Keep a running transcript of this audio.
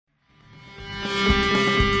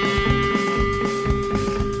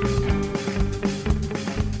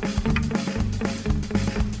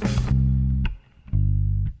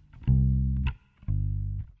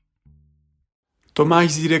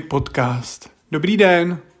Tomáš Zídek podcast. Dobrý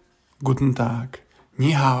den. Guten Tag.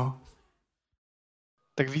 Ni hao.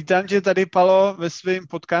 Tak vítám tě tady, Palo, ve svém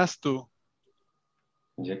podcastu.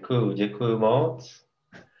 Děkuju moc.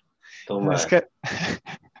 Dneska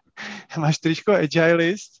máš tričko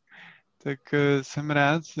Agilist, tak jsem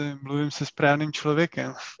rád, že mluvím se správným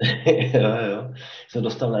člověkem. jo. Jsem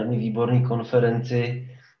dostal na jedné výborné konferenci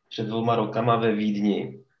před 2 rokama ve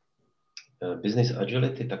Vídni. Business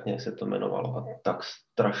Agility, tak nějak se to jmenovalo. A tak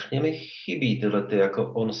strašně mi chybí tyhle ty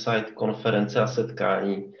jako on-site konference a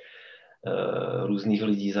setkání různých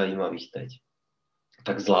lidí zajímavých teď.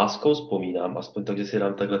 Tak s láskou vzpomínám, aspoň tak, že si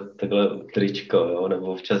dám takhle tričko, jo?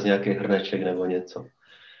 Nebo včas nějaký hrneček nebo něco.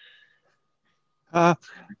 A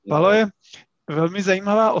Palo je velmi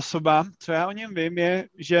zajímavá osoba. Co já o něm vím, je,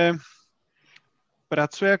 že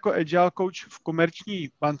pracuje jako agile coach v komerční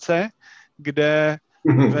bance, kde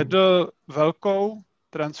vedl velkou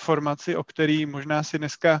transformaci, o který možná si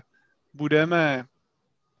dneska budeme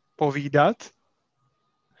povídat.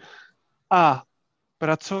 A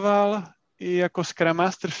pracoval i jako Scrum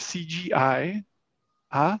Master v CGI.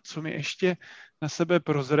 A co mi ještě na sebe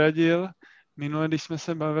prozradil minule, když jsme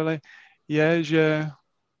se bavili, je, že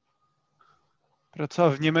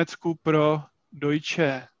pracoval v Německu pro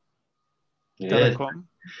Deutsche Telekom.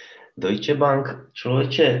 Deutsche Bank,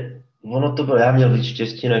 člověče, ono to bylo, já měl víc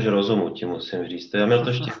štěstí než rozumu, ti musím říct. Já měl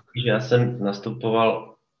to štěstí, že já jsem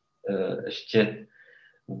nastupoval ještě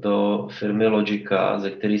do firmy Logica,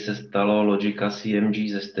 ze který se stalo Logica CMG,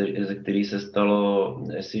 ze který se stalo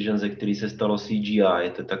Decision, ze který se stalo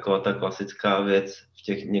CGI. To je taková ta klasická věc v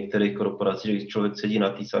těch některých korporacích, když člověk sedí na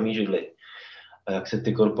té samé židli. A jak se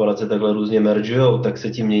ty korporace takhle různě meržujou, tak se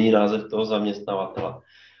tím mění název toho zaměstnavatele.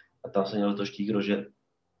 A tam jsem měl to štígro,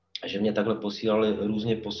 že mě takhle posílali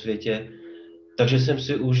různě po světě. Takže jsem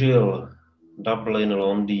si užil Dublin,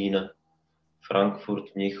 Londýn,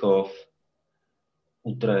 Frankfurt, Mnichov,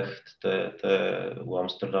 Utrecht, to je u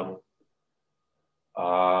Amsterdamu,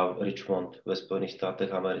 a Richmond ve Spojených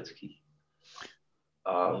státech amerických.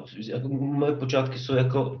 A moje počátky jsou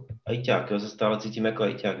jako ajťák, já se stále cítím jako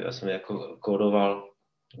ajťák. Já jsem jako kódoval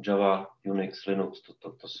Java, Unix, Linux,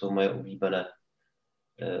 to jsou moje oblíbené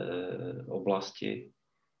oblasti.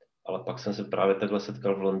 Ale pak jsem se právě takhle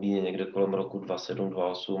setkal v Londýně někde kolem roku 27,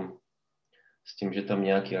 28 s tím, že tam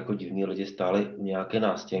nějaký jako divní lidi stáli nějaké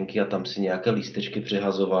nástěnky a tam si nějaké lístečky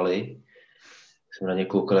přihazovali. Jsem na ně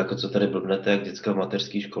koukal, jako co tady blbnete, jak děcka v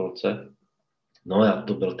mateřské školce. No a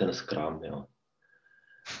to byl ten Scrum, jo.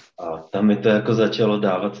 A tam mi to jako začalo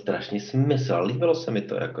dávat strašně smysl. Líbilo se mi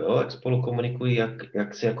to, jako, jo, jak spolu komunikují,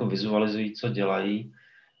 jak si jako vizualizují, co dělají.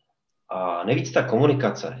 A nejvíc ta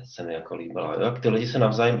komunikace se mi jako líbila, jo? Jak ty lidi se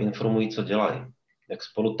navzájem informují, co dělají. Jak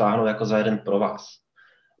spolu táhnou jako za jeden provaz,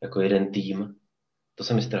 jako jeden tým. To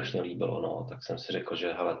se mi strašně líbilo, no. Tak jsem si řekl,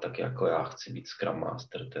 že hele, tak jako já chci být Scrum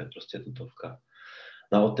Master, to je prostě tutovka.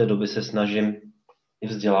 No a od té doby se snažím i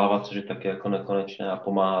vzdělávat, což je taky jako nekonečné, a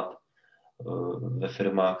pomáhat ve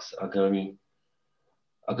firmách s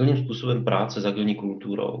agilním způsobem práce, s agilní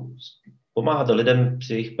kulturou. Pomáhat lidem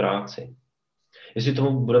při jejich práci. Jestli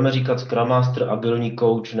tomu budeme říkat Scrum Master, agilní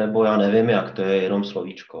coach, nebo já nevím jak, to je jenom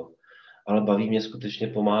slovíčko. Ale baví mě skutečně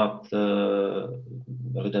pomáhat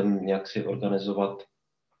lidem nějak si organizovat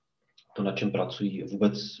to, na čem pracují,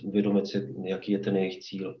 vůbec uvědomit si, jaký je ten jejich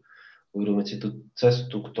cíl, uvědomit si tu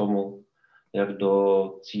cestu k tomu, jak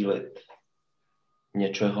docílit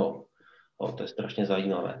něčeho. No, to je strašně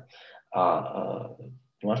zajímavé. A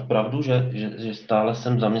máš pravdu, že stále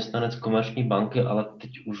jsem zaměstnanec komerční banky, ale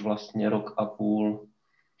teď už vlastně rok a půl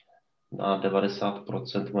na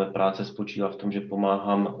 90% moje práce spočívá v tom, že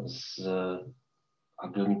pomáhám s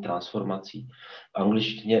agilní transformací. V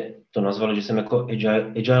angličtině to nazvali, že jsem jako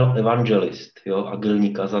agile evangelist, jo,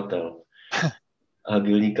 agilní kazatel.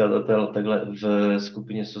 Agilní kazatel takhle v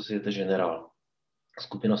skupině Société Générale.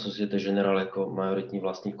 Skupina Société Générale jako majoritní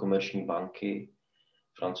vlastník komerční banky,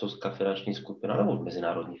 francouzská finanční skupina nebo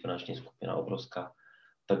mezinárodní finanční skupina obrovská,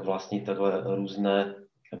 tak vlastní takhle různé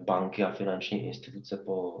banky a finanční instituce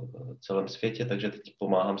po celém světě, takže teď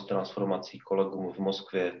pomáhám s transformací kolegům v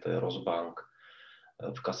Moskvě, to je Rosbank,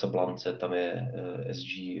 v Casablance, tam je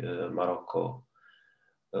SG Maroko,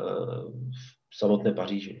 v samotné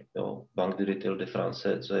Paříži, jo, Banque de Retail de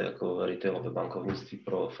France, co je jako retailové bankovnictví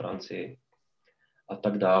pro Francii a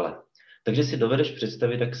tak dále. Takže si dovedeš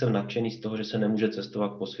představit, jak jsem nadšený z toho, že se nemůže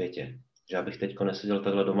cestovat po světě. Že já bych teďko neseděl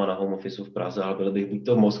takhle doma na home officeu v Praze, ale byl bych buď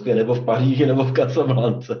to v Moskvě, nebo v Paříži, nebo v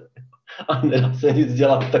Casablance. A nedá se nic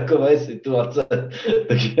dělat v takové situace.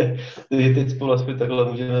 Takže teď spolu aspoň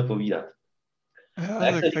takhle můžeme povídat. A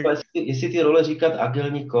jak tak. Jestli ty role říkat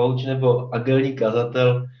agilní coach nebo agilní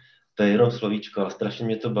kazatel, to je jenom slovíčko, ale strašně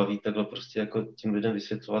mě to baví takhle prostě jako tím lidem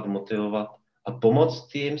vysvětlovat, motivovat a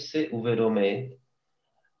pomoct jim si uvědomit,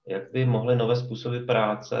 jak by mohly nové způsoby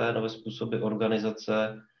práce, nové způsoby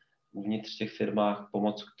organizace uvnitř těch firmách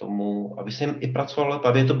pomoct k tomu, aby se jim i pracovalo lépe,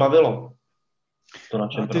 aby je to bavilo. To, na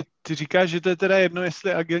čem ty říkáš, že to je teda jedno,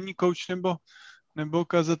 jestli agilní coach nebo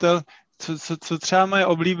kazatel. Co třeba moje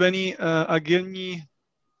oblíbený agilní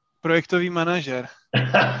projektový manažer?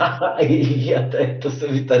 To se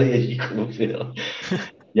mi tady Ježíku ufil.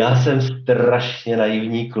 Já jsem strašně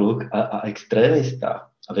naivní kluk a extrémista.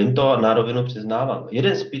 A vím to, na rovinu přiznávám.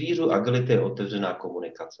 Jeden z pilířů agility je otevřená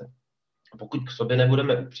komunikace. Pokud k sobě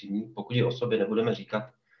nebudeme upřímní, pokud i o sobě nebudeme říkat,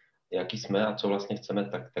 jaký jsme a co vlastně chceme,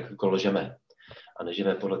 tak jako lžeme a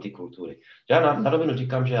nežijeme podle té kultury. Já na rovinu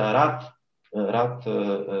říkám, že já rád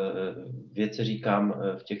věci říkám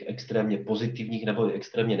v těch extrémně pozitivních nebo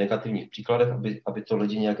extrémně negativních příkladech, aby to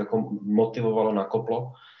lidi nějak jako motivovalo,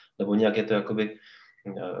 nakoplo, nebo nějak je to jakoby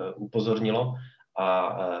upozornilo.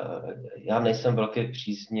 A já nejsem velký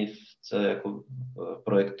příznivce jako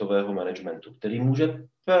projektového managementu, který může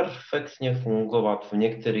perfektně fungovat v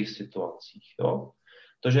některých situacích. Jo?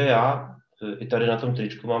 To, že já i tady na tom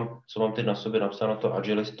tričku co mám teď na sobě napsáno to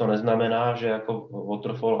Agilist, to neznamená, že jako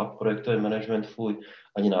waterfall a projektový management fuj,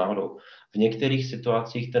 ani náhodou. V některých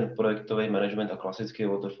situacích ten projektový management a klasický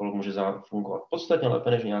waterfall může fungovat podstatně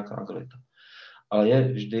lépe než nějaká agilita. Ale je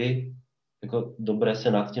vždy jako dobré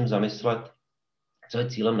se nad tím zamyslet, co je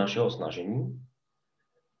cílem našeho snažení,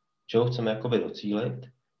 čeho chceme jakoby docílit,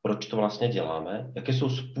 proč to vlastně děláme, jaké jsou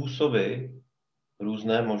způsoby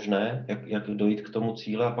různé možné, jak dojít k tomu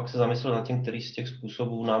cíle a pak se zamyslet nad tím, který z těch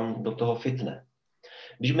způsobů nám do toho fitne.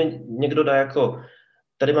 Když mi někdo dá jako,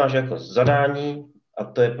 tady máš jako zadání a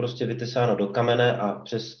to je prostě vytesáno do kamene a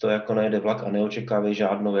přesto jako nejde vlak a neočekávej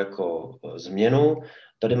žádnou jako změnu,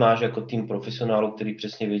 tady máš jako tým profesionálů, který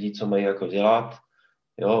přesně vědí, co mají jako dělat,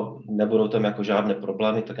 jo, nebudou tam jako žádné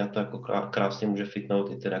problémy, tak já to jako krásně může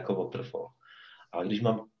fitnout i ten jako waterfall. A když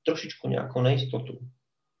mám trošičku nějakou nejistotu,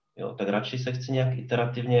 jo, tak radši se chci nějak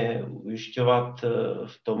iterativně ujišťovat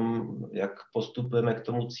v tom, jak postupujeme k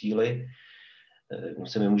tomu cíli.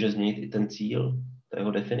 Se mi může změnit i ten cíl, ta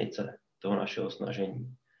jeho definice, toho našeho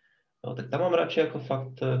snažení. No, tak tam mám radši jako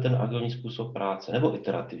fakt ten agilní způsob práce, nebo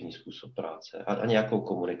iterativní způsob práce a nějakou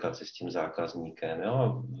komunikaci s tím zákazníkem,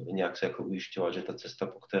 jo, a nějak se jako ujišťovat, že ta cesta,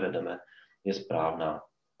 po které jdeme, je správná.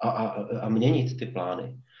 A měnit ty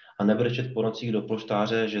plány. A nebrečet po nocích do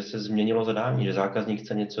poštáře, že se změnilo zadání, že zákazník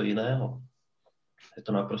chce něco jiného. Je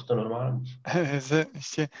to naprosto normální.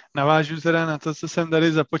 Ještě navážu teda na to, co jsem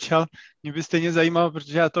tady započal. Mě by stejně zajímalo,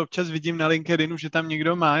 protože já to občas vidím na LinkedInu, že tam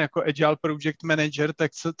někdo má jako Agile Project Manager,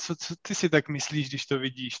 tak co ty si tak myslíš, když to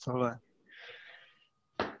vidíš tohle?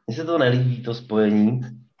 Mně se to nelíbí, to spojení.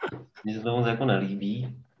 Mně se to moc jako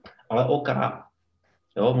nelíbí, ale OK.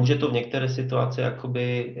 Jo, může to v některé situaci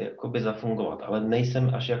jakoby zafungovat, ale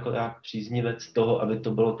nejsem až jako já příznivec toho, aby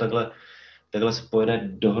to bylo takhle spojené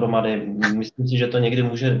dohromady. Myslím si, že to někdy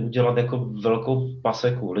může udělat jako velkou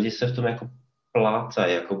paseku. Lidi se v tom jako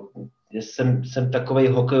plácají. Jako, jsem takovej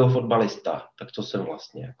hokejofotbalista, tak to jsem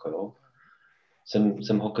vlastně. Jako, jo.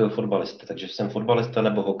 Jsem hokejofotbalista, takže jsem fotbalista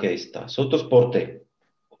nebo hokejista. Jsou to sporty.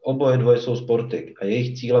 Oboje dvoje jsou sporty a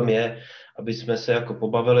jejich cílem je, aby jsme se jako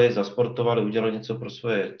pobavili, zasportovali, udělali něco pro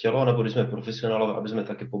svoje tělo, nebo když jsme profesionálové, aby jsme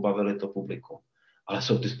taky pobavili to publikum. Ale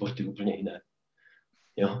jsou ty sporty úplně jiné.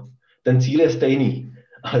 Jo? Ten cíl je stejný,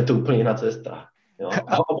 ale je to úplně jiná cesta. Jo?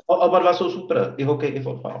 A oba dva jsou super, i hokej, i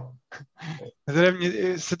fotbal.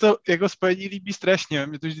 Mně se to jako spojení líbí strašně,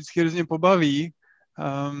 mě to vždycky hrozně pobaví.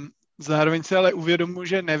 Zároveň si ale uvědomuji,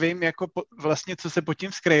 že nevím, jako vlastně, co se pod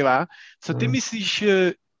tím skrývá. Co ty myslíš,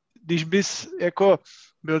 když bys jako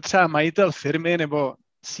byl třeba majitel firmy nebo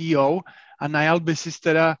CEO a najal bys si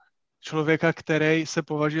teda člověka, který se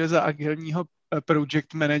považuje za agilního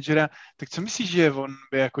project managera, tak co myslíš, že on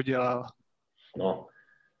by jako dělal? No,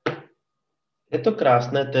 je to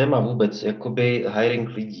krásné téma vůbec, jakoby hiring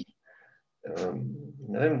lidí.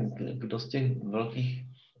 Nevím, kdo z těch velkých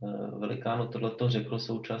velikánů tohleto řekl,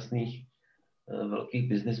 současných velkých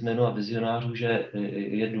biznismenů a vizionářů, že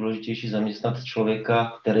je důležitější zaměstnat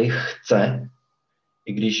člověka, který chce,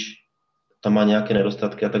 i když tam má nějaké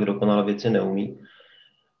nedostatky a tak dokonale věci neumí,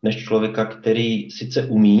 než člověka, který sice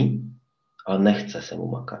umí, ale nechce se mu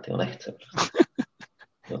makat, jo, nechce prostě.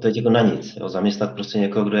 No, to je jako na nic, jo, zaměstnat prostě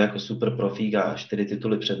někoho, kdo je jako super profík a 4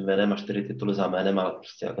 tituly před jménem a 4 tituly za jménem, ale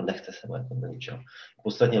prostě jako nechce se mu jako na ničeho.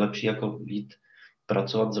 Podstatně lepší jako jít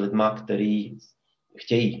pracovat s lidma, který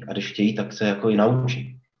chtějí a když chtějí, tak se jako i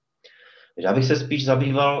naučí. Já bych se spíš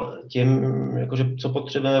zabýval tím, jakože, co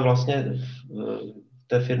potřebujeme vlastně v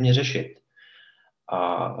té firmě řešit.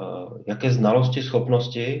 a jaké znalosti,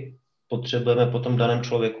 schopnosti potřebujeme po tom daném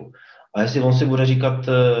člověku. A jestli on si bude říkat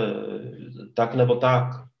tak nebo tak,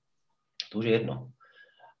 to už je jedno.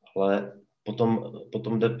 Ale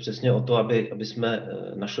potom jde přesně o to, aby jsme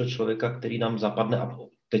našli člověka, který nám zapadne, a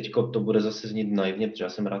teďko to bude zase znít naivně, protože já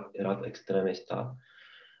jsem rád extremista.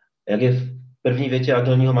 Jak je v první větě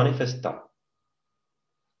agilního manifesta,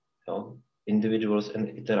 jo? Individuals and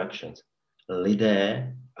interactions.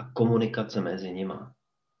 Lidé a komunikace mezi nima.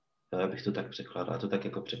 Jo, já bych to tak překládal, já to tak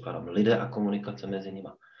jako překládám. Lidé a komunikace mezi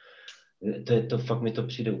nima. To fakt mi to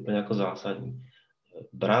přijde úplně jako zásadní.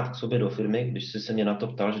 Brát k sobě do firmy, když jsi se mě na to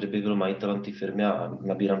ptal, že kdyby byl majitelem té firmy a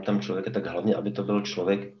nabírám tam člověka, tak hlavně, aby to byl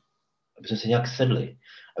člověk, aby jsme se nějak sedli,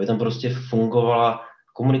 aby tam prostě fungovala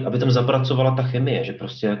aby tam zapracovala ta chemie, že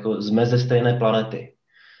prostě jako jsme ze stejné planety,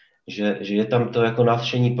 že je tam to jako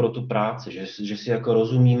nadšení pro tu práci, že si jako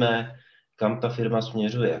rozumíme, kam ta firma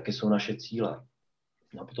směřuje, jaké jsou naše cíle.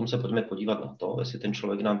 No a potom se pojďme podívat na to, jestli ten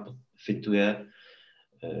člověk nám fituje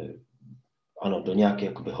ano, do nějakých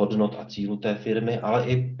jakoby hodnot a cílů té firmy, ale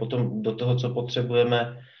i potom do toho, co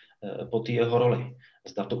potřebujeme po té jeho roli.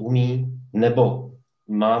 Zda to umí, nebo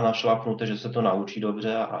má našlápnuté, že se to naučí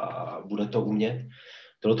dobře a bude to umět.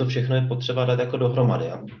 Tohle všechno je potřeba dát jako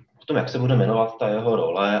dohromady. A potom, jak se bude jmenovat ta jeho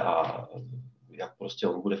role a jak prostě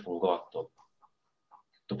on bude fungovat,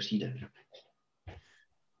 to přijde.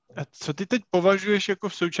 A co ty teď považuješ jako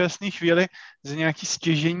v současné chvíli za nějaký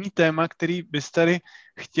stěžejní téma, který bys tady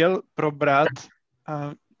chtěl probrat,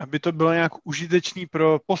 aby to bylo nějak užitečný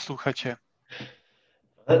pro posluchače?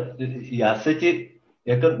 Já se ti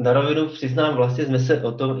jako na rovinu přiznám, vlastně jsme se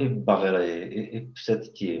o tom i bavili, i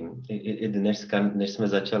předtím, i dneska, než jsme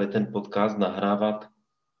začali ten podcast nahrávat,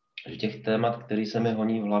 že těch témat, které se mi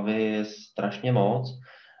honí v hlavě, je strašně moc.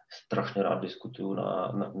 Strašně rád diskutuju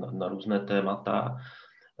na různé témata.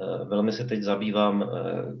 Velmi se teď zabývám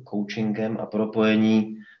coachingem a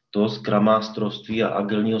propojení toho Scrum Masterství a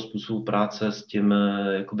agilního způsobu práce s tím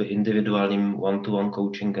jakoby individuálním one-to-one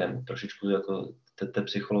coachingem. Trošičku jako té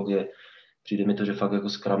psychologie. Přijde mi to, že fakt jako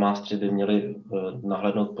Scrum Mastery by měli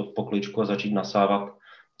nahlédnout pod pokličku a začít nasávat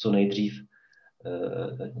co nejdřív,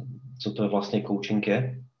 co to vlastně coaching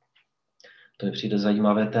je. To mi přijde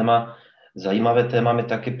zajímavé téma. Zajímavé téma mi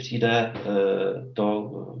taky přijde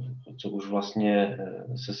to, co už vlastně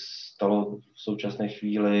se stalo v současné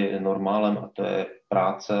chvíli normálem, a to je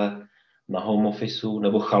práce na home officeu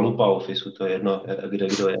nebo chalupa officeu, to je jedno, kde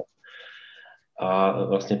kdo je. A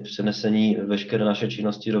vlastně přenesení veškeré naše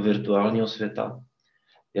činnosti do virtuálního světa.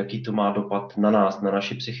 Jaký to má dopad na nás, na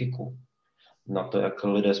naši psychiku, na to, jak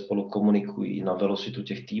lidé spolu komunikují, na velocitu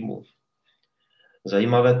těch týmů.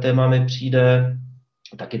 Zajímavé téma mi přijde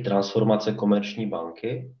taky transformace komerční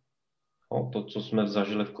banky. No, to, co jsme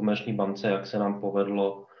zažili v komerční bance, jak se nám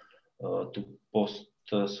povedlo tu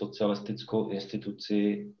postsocialistickou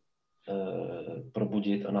instituci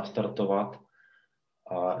probudit a nastartovat.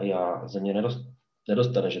 A já ze mě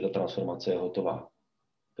nedostane, že ta transformace je hotová.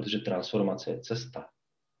 Protože transformace je cesta.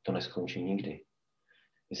 To neskončí nikdy.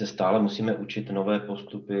 My se stále musíme učit nové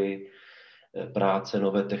postupy práce,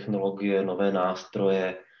 nové technologie, nové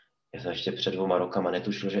nástroje. Já jsem ještě před 2 rokama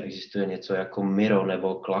netušil, že existuje něco jako Miro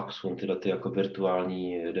nebo Klaxon, tyhle ty jako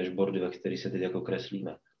virtuální dashboardy, ve kterých se teď jako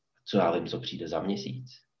kreslíme. Co já vím, co přijde za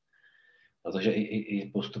měsíc. Protože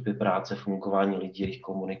i postupy práce, fungování lidí, jejich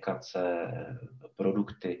komunikace,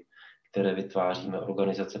 produkty, které vytváříme,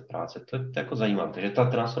 organizace práce, to je jako zajímavé. Takže ta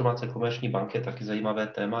transformace komerční banky je taky zajímavé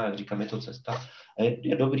téma, jak říkám, je to cesta. A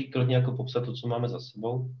je dobrý klidně jako popsat to, co máme za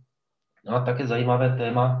sebou. No a také zajímavé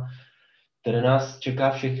téma, které nás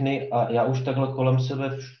čeká všechny, a já už takhle kolem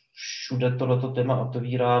sebe všude tohleto téma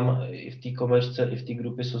otevírám, i v té komerčce, i v té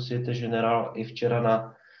grupě Societe Generale, i včera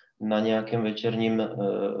na nějakém večerním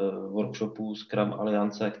workshopu Scrum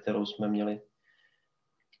Aliance, kterou jsme měli.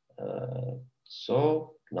 Co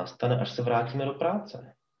nastane, až se vrátíme do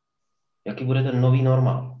práce? Jaký bude ten nový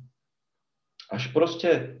normál? Až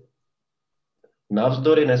prostě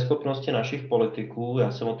navzdory neschopnosti našich politiků,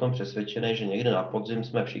 já jsem o tom přesvědčený, že někde na podzim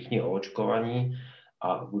jsme všichni oočkovaní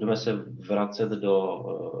a budeme se vracet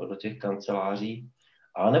do těch kanceláří,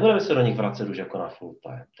 ale nebudeme se do nich vracet už jako na full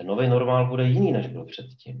time. Ten nový normál bude jiný, než byl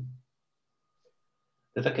předtím.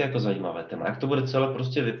 To je taky jako zajímavé téma. Jak to bude celé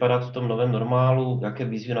prostě vypadat v tom novém normálu, jaké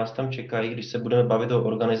výzvy nás tam čekají, když se budeme bavit o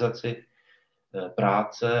organizaci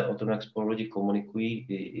práce, o tom, jak spolu lidi komunikují,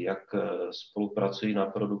 jak spolupracují na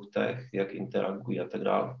produktech, jak interagují a tak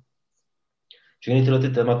dále. Všechny tyhle ty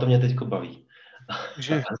témata mě teďko baví.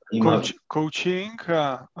 Takže coaching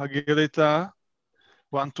a agilita,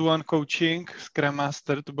 one-to-one coaching, Scrum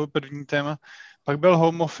Master, to byl první téma. Pak byl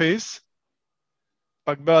home office,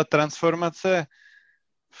 pak byla transformace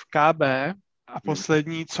v KB a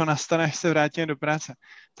poslední, co nastane, až se vrátíme do práce.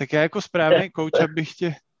 Tak já jako správný kouč, abych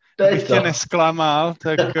tě nesklamal,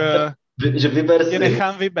 tak že vyber tě si.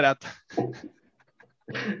 nechám vybrat.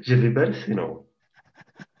 Že vyber si, no.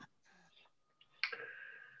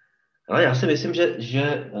 Ale já si myslím,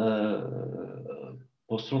 že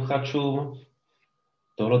posluchačům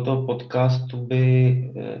tohoto podcastu by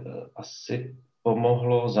asi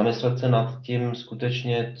pomohlo zamyslet se nad tím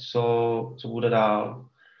skutečně, co bude dál,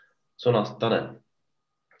 co nastane.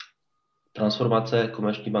 Transformace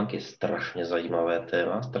Komerční banky je strašně zajímavé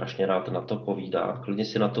téma, strašně rád na to povídám. Klidně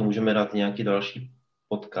si na to můžeme dát nějaký další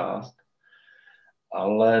podcast,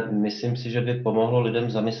 ale myslím si, že by pomohlo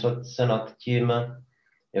lidem zamyslet se nad tím,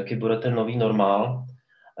 jaký bude ten nový normál.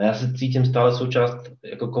 A já se cítím stále součást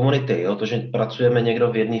jako komunity. To, že pracujeme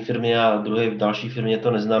někdo v jedné firmě a druhý v další firmě,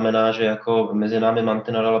 to neznamená, že jako mezi námi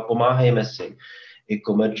mantinel, ale pomáhejme si. I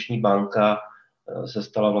Komerční banka se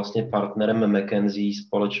stala vlastně partnerem McKinsey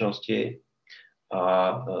společnosti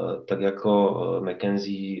a tak jako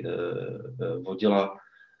McKinsey vodila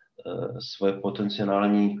svoje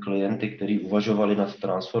potenciální klienty, kteří uvažovali nad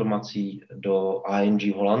transformací do ING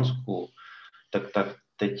v Holandsku, tak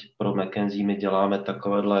teď pro McKinsey my děláme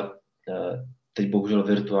takovéhle, teď bohužel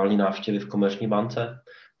virtuální návštěvy v Komerční bance.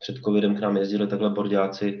 Před covidem k nám jezdili takhle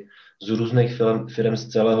borďáci z různých firm z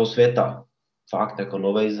celého světa. Fakt jako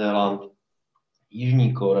Nový Zéland,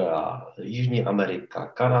 Jižní Korea, Jižní Amerika,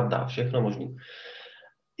 Kanada, všechno možný.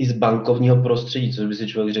 I z bankovního prostředí, což by si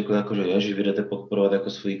člověk řekl, jako, že vy jdete podporovat jako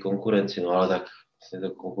svoji konkurenci, no ale tak to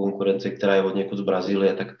konkurence, která je od někud z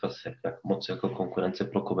Brazílie, tak to asi tak moc jako konkurence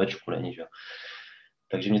pro Komečku není, že?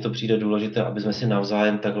 Takže mně to přijde důležité, aby jsme si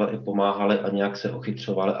navzájem takhle i pomáhali a nějak se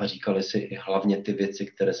ochytřovali a říkali si i hlavně ty věci,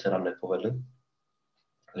 které se nám nepovedly.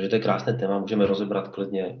 Takže to je krásné téma, můžeme rozebrat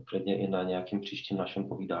klidně i na nějakým příštím našem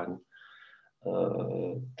povídání.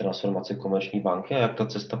 Transformace Komerční banky a jak ta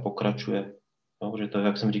cesta pokračuje. No, že to je,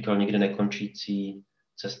 jak jsem říkal, nikdy nekončící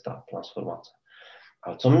cesta transformace.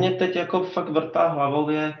 A co mě teď jako fakt vrtá hlavou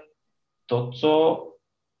je to,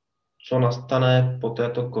 co nastane po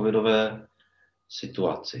této covidové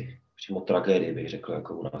situaci. Přímo tragédii bych řekl,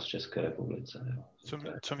 jako u nás v České republice.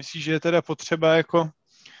 Co myslíš, že je teda potřeba, jako,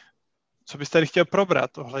 co bys tady chtěl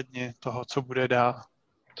probrat ohledně toho, co bude dál?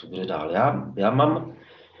 Co bude dál?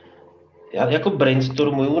 Já jako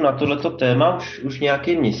brainstormuju na tohleto téma už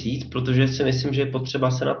nějaký měsíc, protože si myslím, že je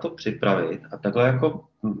potřeba se na to připravit. A takhle jako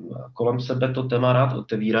kolem sebe to téma rád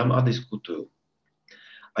otevírám a diskutuju.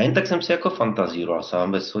 A jen tak jsem si jako fantazíroval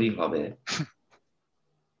sám ve své hlavě.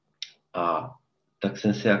 A tak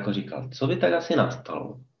jsem si jako říkal, co by tak asi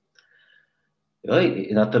nastalo? Jo,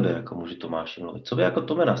 i na tebe jako můžu Tomáši mluvit. Co by jako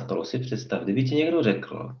tobě nastalo, si představ, kdyby ti někdo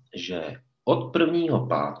řekl, že od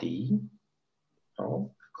 1.5., no,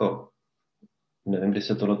 jako nevím, kdy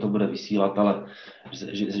se tohleto bude vysílat, ale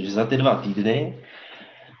že za ty 2 týdny,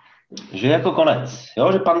 že je jako konec,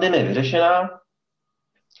 jo, že pandemie je vyřešená,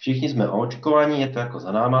 všichni jsme očkovaní, je to jako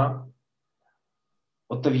za náma,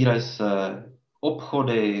 otevírají se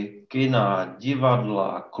obchody, kina,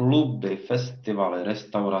 divadla, kluby, festivaly,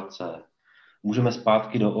 restaurace, můžeme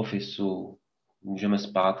zpátky do ofisu, můžeme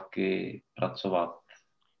zpátky pracovat.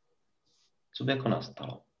 Co by jako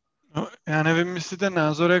nastalo? No, já nevím, jestli ten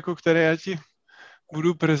názor, jako který já ti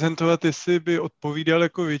budu prezentovat, jestli by odpovídal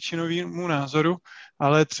jako většinovému názoru,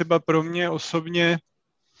 ale třeba pro mě osobně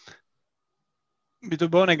by to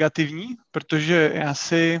bylo negativní, protože já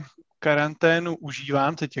si karanténu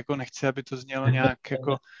užívám, teď jako nechci, aby to znělo nějak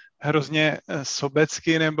jako hrozně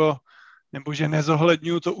sobecky, nebo že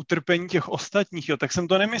nezohledňuju to utrpení těch ostatních, jo, tak jsem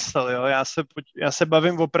to nemyslel, jo, já se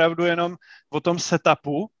bavím opravdu jenom o tom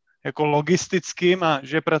setupu, jako logistickým a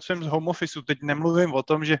že pracujem z home officeu. Teď nemluvím o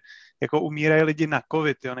tom, že jako umírají lidi na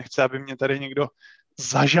covid, jo, nechci, aby mě tady někdo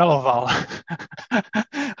zažaloval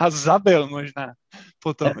a zabil možná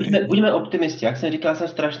potom. Buďme optimisti, jak jsem říkal, jsem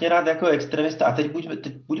strašně rád jako extremista a teď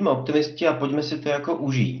buďme optimisti a pojďme si to jako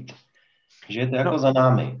užít, že je to jako za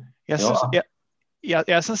námi.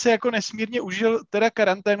 Já jsem si jako nesmírně užil teda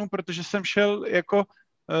karanténu, protože jsem šel jako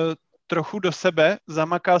trochu do sebe,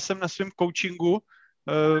 zamakal jsem na svém coachingu,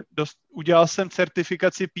 udělal jsem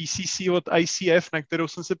certifikaci PCC od ICF, na kterou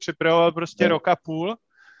jsem se připravoval prostě rok a půl.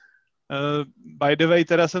 By the way,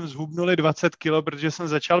 teda jsem zhubnul 20 kilo, protože jsem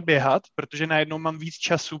začal běhat, protože najednou mám víc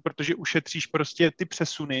času, protože ušetříš prostě ty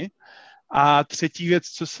přesuny. A třetí věc,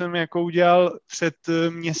 co jsem jako udělal před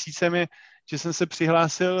měsícem, je, že jsem se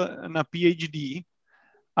přihlásil na PhD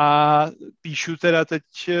a píšu teda teď,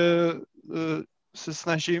 se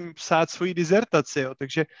snažím psát svoji dizertaci, jo.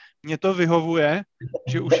 Takže mě to vyhovuje,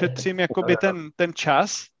 že ušetřím jakoby ten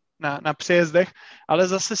čas na přejezdech, ale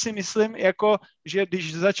zase si myslím, jako, že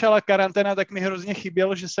když začala karanténa, tak mi hrozně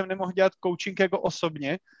chybělo, že jsem nemohl dělat coaching jako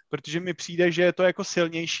osobně, protože mi přijde, že je to jako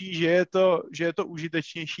silnější, že je to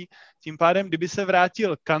užitečnější. Tím pádem, kdyby se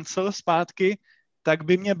vrátil kancel zpátky, tak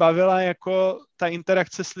by mě bavila jako ta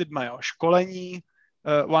interakce s lidma, jo. Školení,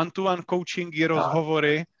 one-to-one coachingy,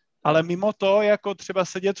 rozhovory, ale mimo to, jako třeba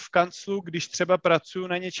sedět v kanclu, když třeba pracuji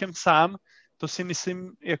na něčem sám, to si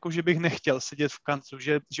myslím, jako že bych nechtěl sedět v kanclu,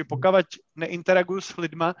 že pokud neinteraguju s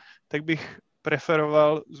lidma, tak bych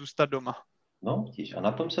preferoval zůstat doma. No, a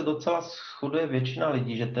na tom se docela shoduje většina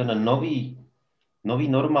lidí, že ten nový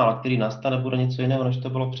normál, který nastane, bude něco jiného, než to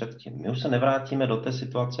bylo předtím. My už se nevrátíme do té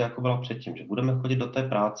situace, jako byla předtím, že budeme chodit do té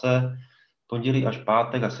práce pondělí až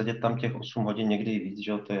pátek a sedět tam těch 8 hodin, někdy i víc,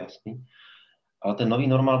 že jo, to je jasný. Ale ten nový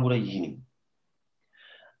normál bude jiný.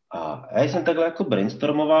 A já jsem takhle jako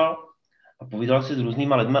brainstormoval a povídal si s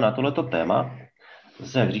různýma lidma na tohleto téma.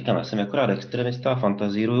 Zase, jak říkám, já jsem akorát extremista a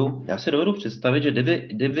fantazíruju. Já si dovedu představit, že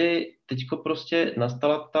kdyby teďko prostě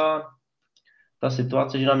nastala ta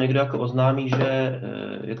situace, že nám někdo jako oznámí, že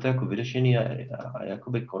je to jako vyřešený a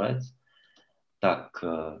jakoby konec, tak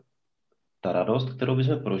ta radost, kterou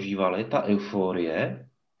bychom prožívali, ta euforie,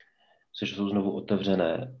 což jsou znovu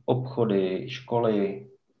otevřené obchody, školy,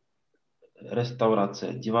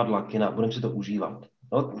 restaurace, divadla, kina, budeme si to užívat.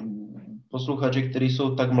 No, posluchači, kteří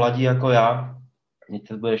jsou tak mladí jako já, mě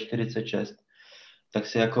teď bude 46, tak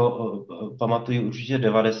si jako pamatují určitě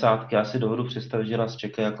 90. Já si dovedu představit, že nás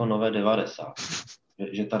čeká jako nové 90.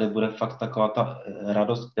 Že tady bude fakt taková ta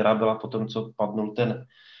radost, která byla po tom, co padnul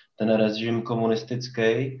ten režim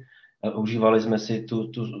komunistický. Užívali jsme si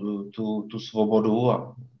tu svobodu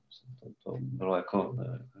a to bylo jako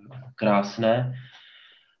krásné.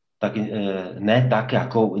 Tak ne tak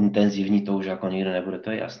jako intenzivní, to už jako nikdy nebude,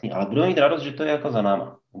 to je jasný, ale budeme mít radost, že to je jako za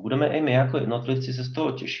náma. Budeme i my jako jednotlivci se z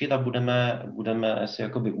toho těšit a budeme si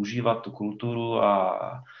jakoby užívat tu kulturu a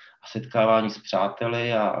setkávání s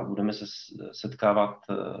přáteli a budeme se setkávat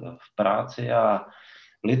v práci a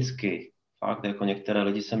lidsky. Fakt, jako některé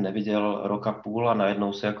lidi jsem neviděl rok a půl a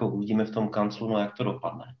najednou se jako uvidíme v tom kanclu, no jak to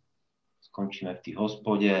dopadne. Skončíme v té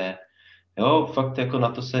hospodě. Jo, fakt jako na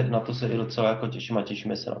to se i docela jako těším a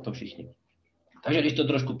těšíme se na to všichni. Takže když to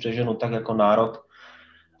trošku přeženu, tak jako národ,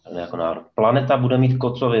 planeta bude mít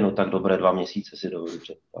kocovinu, tak dobré 2 měsíce si dovedu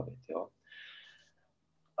představit. Jo.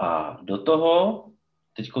 A do toho,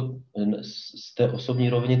 teďko z té osobní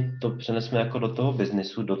roviny to přenesme jako do toho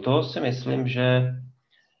biznisu, do toho si myslím, že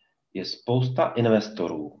je spousta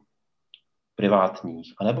investorů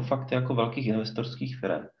privátních, anebo fakt jako velkých investorských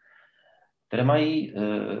firm, které mají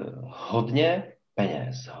hodně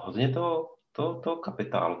peněz, hodně toho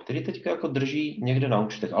kapitálu, který teď jako drží někde na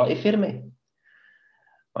účtech, ale i firmy.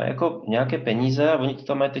 Mají jako nějaké peníze a oni to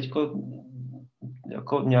tam mají teď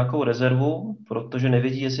jako nějakou rezervu, protože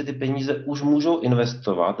nevědí, jestli ty peníze už můžou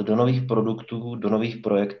investovat do nových produktů, do nových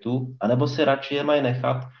projektů, anebo si radši je mají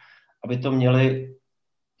nechat, aby to měli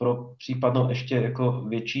pro případnou ještě jako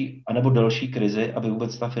větší anebo delší krizi, aby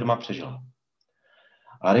vůbec ta firma přežila.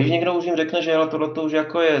 A když někdo už jim řekne, že tohle už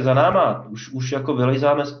jako je za náma, už jako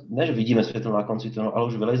vylejzáme, než vidíme světlo na konci tunelu, ale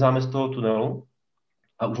už vylejzáme z toho tunelu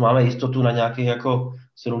a už máme jistotu na nějakých jako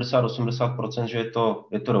 70-80%, že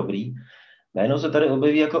je to dobrý. Najednou se tady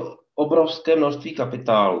objeví jako obrovské množství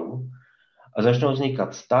kapitálu a začnou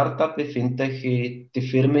vznikat startupy, fintechy, ty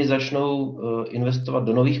firmy začnou investovat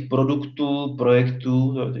do nových produktů,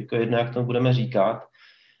 projektů, to je jedno, jak to budeme říkat.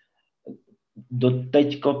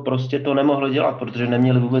 Doteďko prostě to nemohli dělat, protože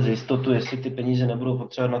neměli vůbec jistotu, jestli ty peníze nebudou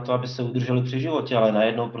potřebovat na to, aby se udrželi při životě, ale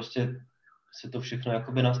najednou prostě se to všechno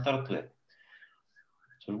jakoby nastartuje.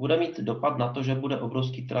 Což bude mít dopad na to, že bude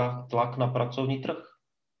obrovský tlak na pracovní trh.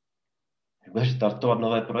 Budeš startovat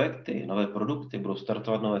nové projekty, nové produkty, budou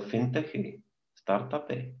startovat nové fintechy,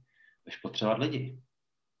 startupy. Budeš potřebovat lidi.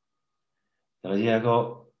 Ty lidi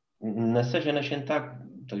jako neseženeš jen tak,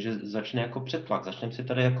 takže začne jako přetlak. Začneme si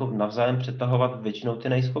tady jako navzájem přetahovat většinou ty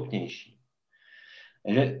nejschopnější.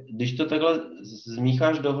 Takže když to takhle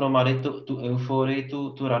zmícháš dohromady, tu euforii,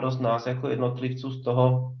 tu radost nás jako jednotlivců z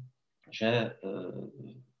toho, že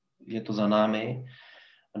je to za námi,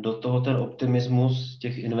 do toho ten optimismus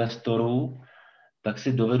těch investorů, tak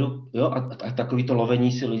si dovedu, jo, a takový to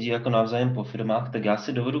lovení si lidí jako navzájem po firmách, tak já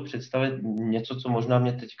si dovedu představit něco, co možná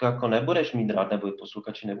mě teďka jako nebudeš mít rád, nebo i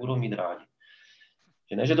posluchači nebudou mít rádi.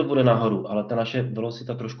 Že ne, že to bude nahoru, ale ta naše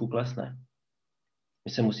velocita trošku klesne.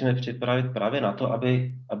 My se musíme připravit právě na to,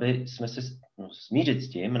 aby jsme se smířit s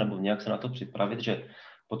tím, nebo nějak se na to připravit, že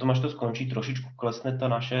potom, až to skončí, trošičku klesne ta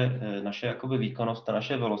naše jakoby výkonnost, ta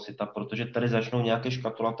naše velocita, protože tady začnou nějaké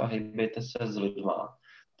škatulata, hejbejte se s lidma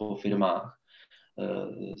po firmách.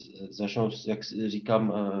 začnou, jak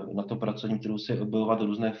říkám, na to pracovní trhu se objevovat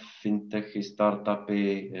různé fintechy,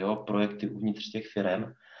 startupy, jo, projekty uvnitř těch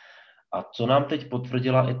firm. A co nám teď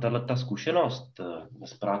potvrdila i tato zkušenost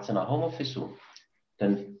z práce na home officeu,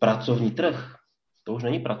 ten pracovní trh, to už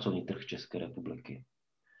není pracovní trh České republiky.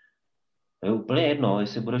 To je úplně jedno,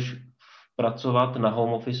 jestli budeš pracovat na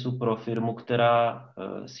home officeu pro firmu, která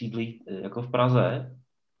sídlí jako v Praze,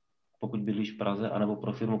 pokud bydlíš v Praze, anebo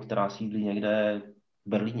pro firmu, která sídlí někde v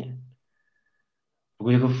Berlíně. Pokud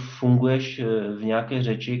jako funguješ v nějaké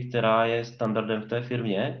řeči, která je standardem v té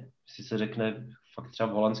firmě, si se řekne fakt třeba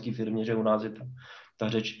v holandské firmě, že u nás je ta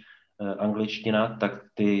řeč angličtina, tak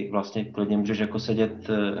ty vlastně klidně můžeš jako sedět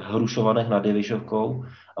hrušovaných nad Jevišovkou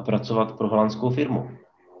a pracovat pro holandskou firmu.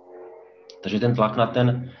 Takže ten tlak na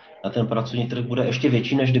ten pracovní trh bude ještě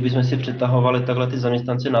větší, než kdybychom si přetahovali takhle ty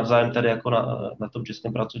zaměstnance navzájem tady jako na tom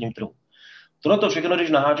českém pracovním trhu. Tohle všechno, když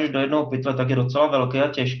nahážeš do jednoho pytle, tak je docela velký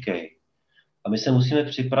a těžký. A my se musíme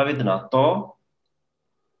připravit na to,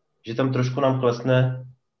 že tam trošku nám klesne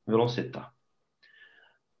velocita.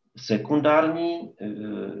 Sekundární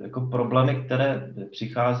jako problémy, které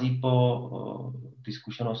přichází po ty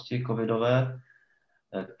zkušenosti covidové,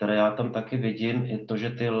 které já tam taky vidím, je to, že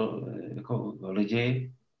ty jako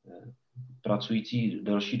lidi pracující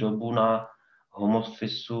delší dobu na home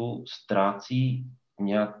officeu ztrácí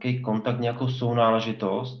nějaký kontakt, nějakou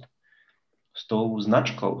sounáležitost s tou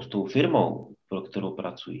značkou, s tou firmou, pro kterou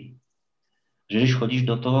pracují. Že když chodíš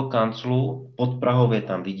do toho kanclu pod Prahově,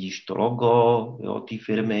 tam vidíš to logo, jo, té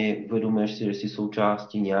firmy, uvědomuješ si, že jsi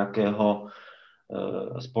součástí nějakého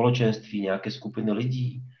společenství, nějaké skupiny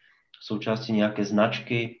lidí, součástí nějaké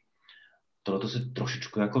značky, tohle se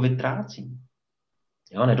trošičku jako vytrácí.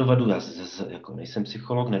 Já nedovedu, já jako nejsem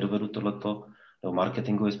psycholog, nedovedu tohleto, nebo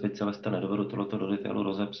marketingový specialista, nedovedu tohleto do detailu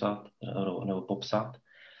rozepsat nebo popsat,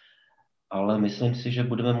 ale myslím si, že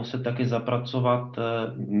budeme muset taky zapracovat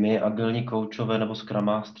my agilní koučové nebo scrum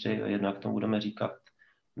masteři, jednak tomu budeme říkat,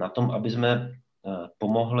 na tom, aby jsme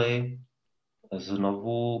pomohli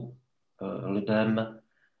znovu lidem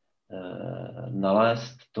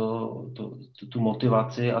nalézt tu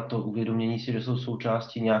motivaci a to uvědomění si, že jsou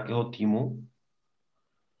součástí nějakého týmu,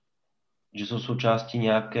 že jsou součástí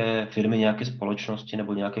nějaké firmy, nějaké společnosti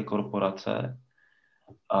nebo nějaké korporace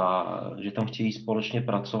a že tam chtějí společně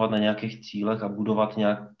pracovat na nějakých cílech a budovat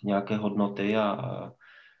nějaké hodnoty a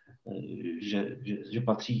že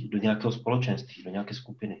patří do nějakého společenství, do nějaké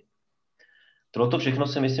skupiny. Tohle všechno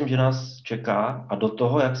si myslím, že nás čeká a do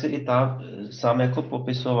toho, jak si i sám jako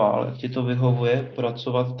popisoval, jak ti to vyhovuje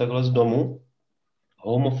pracovat takhle z domu,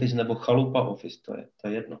 home office nebo chalupa office, to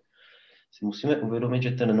je jedno. Si musíme uvědomit,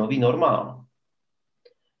 že ten nový normál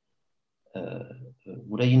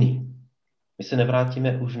bude jiný. My se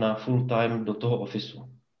nevrátíme už na full time do toho ofisu.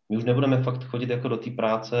 My už nebudeme fakt chodit jako do té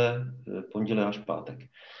práce pondělí až pátek.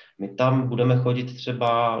 My tam budeme chodit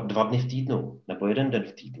třeba 2 dny v týdnu, nebo 1 den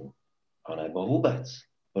v týdnu. A nebo vůbec,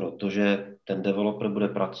 protože ten developer bude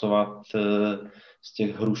pracovat z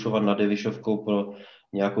těch hrušovat nad Jevišovkou pro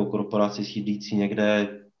nějakou korporaci sídlící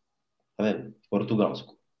někde, nevím, v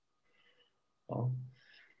Portugalsku. No.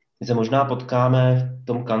 My se možná potkáme v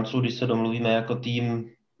tom kanclu, když se domluvíme jako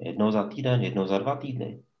tým jednou za týden, jednou za 2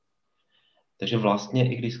 týdny. Takže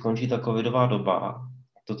vlastně, i když skončí ta covidová doba,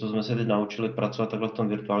 to, co jsme se teď naučili pracovat takhle v tom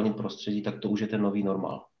virtuálním prostředí, tak to už je ten nový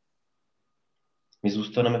normál. My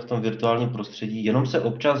zůstaneme v tom virtuálním prostředí, jenom se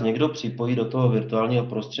občas někdo připojí do toho virtuálního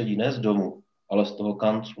prostředí, ne z domu, ale z toho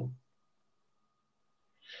kanclu.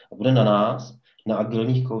 A bude na nás, na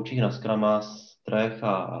agilních koučích, na Scrum Masterech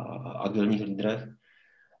a agilních lídrech,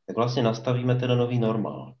 jak vlastně nastavíme ten nový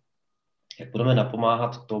normál. Jak budeme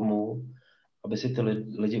napomáhat k tomu, aby si ty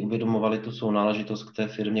lidi uvědomovali tu sounáležitost k té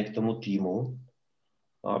firmě, k tomu týmu,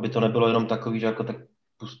 a aby to nebylo jenom takový, že jako tak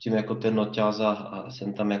pustím jako ten noťaz a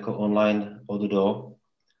jsem tam jako online od do,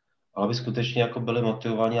 ale aby skutečně jako byli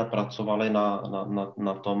motivovaní a pracovali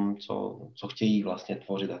na tom, co chtějí vlastně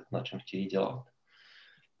tvořit a na čem chtějí dělat.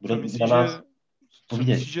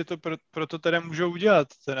 Myslíš, že to proto teda můžou udělat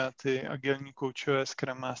teda ty agilní koučové,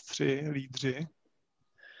 Scrum Masteři, lídři?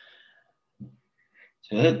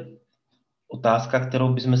 To je otázka,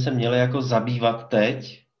 kterou bychom se měli jako zabývat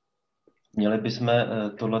teď. Měli bychom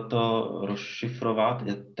tohleto rozšifrovat.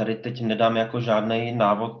 Já tady teď nedám jako žádný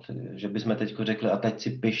návod, že bychom teď řekli a teď si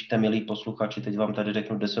pište, milí posluchači, teď vám tady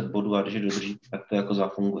řeknu 10 bodů a když je dodržíte, tak to jako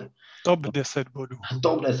zafunguje. Top 10 bodů.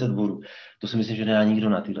 Top 10 bodů. To si myslím, že nedá nikdo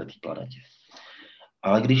na této planetě.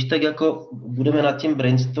 Ale když tak jako budeme nad tím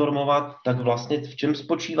brainstormovat, tak vlastně v čem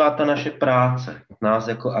spočívá ta naše práce? Nás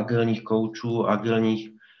jako agilních koučů, agilních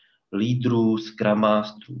lídrů, Scrum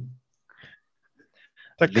Masterů.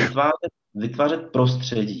 Tak vytvářet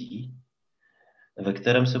prostředí, ve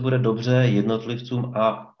kterém se bude dobře jednotlivcům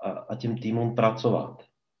a těm týmům pracovat.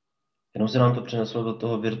 Jenom se nám to přeneslo do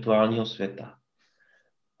toho virtuálního světa.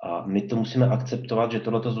 A my to musíme akceptovat, že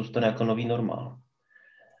tohle zůstane jako nový normál.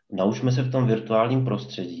 Naučme se v tom virtuálním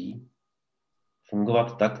prostředí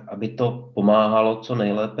fungovat tak, aby to pomáhalo co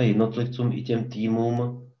nejlépe jednotlivcům i těm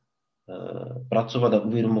týmům pracovat a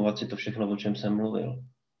uvědomovat si to všechno, o čem jsem mluvil.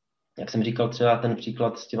 Jak jsem říkal, třeba ten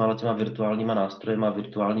příklad s těma virtuálníma nástrojema,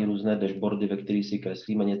 virtuální různé dashboardy, ve kterých si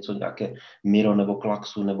kreslíme něco, nějaké Miro nebo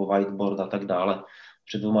Klaxu nebo whiteboard a tak dále.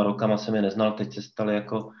 Před 2 rokama jsem je neznal, teď se staly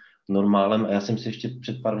jako normálem a já jsem si ještě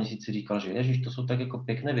před pár měsíci říkal, že ježiš, to jsou tak jako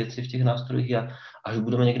pěkné věci v těch nástrojích a až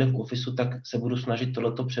budeme někde v ofisu, tak se budu snažit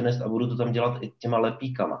tohleto přenést a budu to tam dělat i těma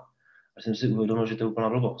lepíkama. A jsem si uvědomil, že to je úplná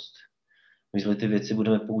blbost. My ty věci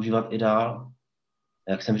budeme používat i dál.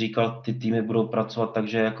 Jak jsem říkal, ty týmy budou pracovat tak,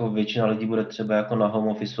 že jako většina lidí bude třeba jako na home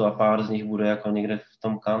office a pár z nich bude jako někde v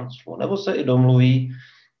tom kanclu. Nebo se i domluví,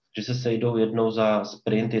 že se sejdou jednou za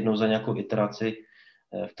sprint, jednou za nějakou iteraci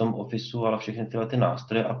v tom ofisu, ale všechny tyhle ty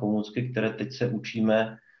nástroje a pomůcky, které teď se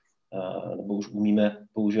učíme nebo už umíme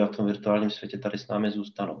používat v tom virtuálním světě, tady s námi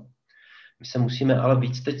zůstanou. My se musíme ale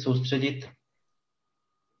víc teď soustředit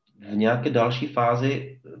v nějaké další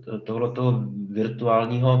fázi tohoto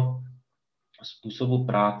virtuálního způsobu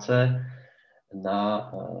práce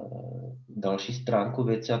na další stránku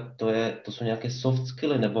věci a to jsou nějaké soft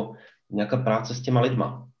skilly nebo nějaká práce s těma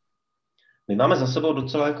lidma. My máme za sebou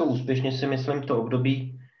docela jako úspěšně, si myslím, to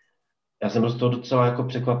období. Já jsem byl z toho docela jako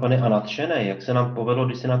překvapený a nadšený, jak se nám povedlo,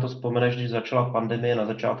 když si na to vzpomeneš, když začala pandemie na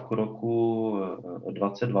začátku roku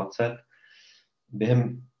 2020,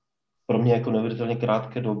 během pro mě jako neuvěřitelně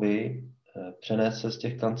krátké doby přenést se z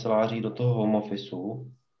těch kanceláří do toho home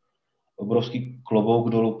officeu. Obrovský klobouk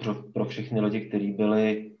dolů pro všechny lidi, kteří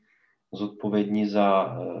byli zodpovědní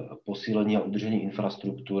za posílení a udržení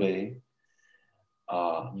infrastruktury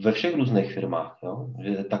a ve všech různých firmách. Jo?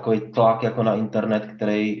 Že takový tlak jako na internet,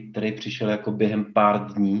 který přišel jako během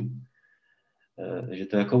pár dní, že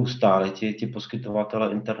to jako ustáli ti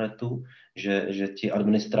poskytovatele internetu, že ti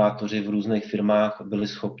administrátoři v různých firmách byli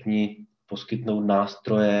schopni poskytnout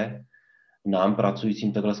nástroje nám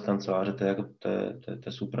pracujícím takhle z kanceláře, to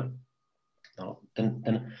je super. No,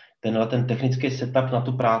 ten technický setup na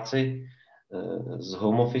tu práci z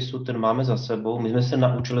home officeu, ten máme za sebou. My jsme se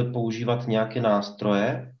naučili používat nějaké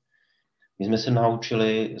nástroje, my jsme se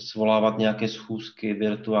naučili svolávat nějaké schůzky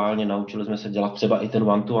virtuálně, naučili jsme se dělat třeba i ten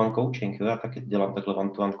one-to-one coaching. Jo? Já taky dělám takhle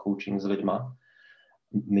one-to-one coaching s lidma.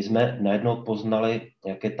 My jsme najednou poznali,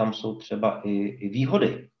 jaké tam jsou třeba i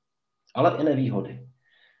výhody, ale i nevýhody.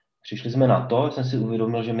 Přišli jsme na to, jsem si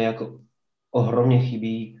uvědomil, že mi jako ohromně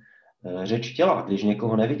chybí řeč těla, když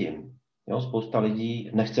někoho nevidím. Jo, spousta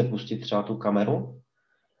lidí nechce pustit třeba tu kameru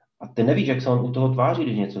a ty nevíš, jak se on u toho tváří,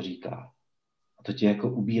 když něco říká. A to ti jako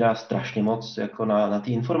ubírá strašně moc jako na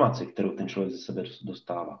ty informaci, kterou ten člověk ze sebe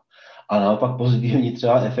dostává. A naopak pozitivní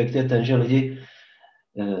třeba efekt je ten, že lidi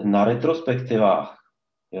na retrospektivách,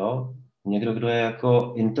 jo, někdo, kdo je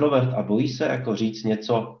jako introvert a bojí se jako říct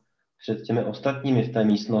něco před těmi ostatními v té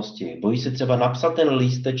místnosti. Bojí se třeba napsat ten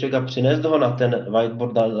lísteček a přinést ho na ten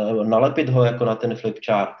whiteboard, nalepit ho jako na ten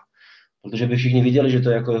flipchart, protože by všichni viděli, že to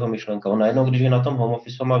je jako jeho myšlenka. On najednou, když je na tom home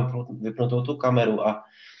office, má vypnutou tu kameru a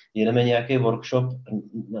jedeme nějaký workshop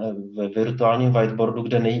ve virtuálním whiteboardu,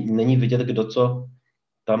 kde není vidět, kdo co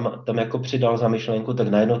tam jako přidal za myšlenku, tak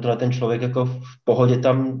najednou to na ten člověk jako v pohodě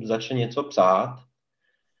tam začne něco psát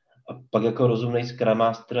a pak jako rozumnej Scrum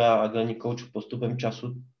Master a agilní coach postupem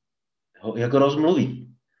času ho jako rozmluví.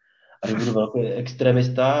 A když budu velký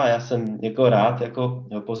extremista a já jsem jako rád, jako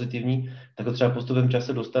pozitivní, tak ho třeba postupem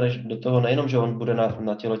času dostaneš do toho nejenom, že on bude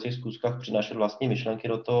na těch zkouškách přinášet vlastní myšlenky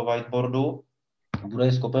do toho whiteboardu, bude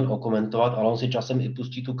je schopen okomentovat, ale on si časem i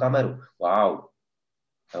pustí tu kameru. Wow.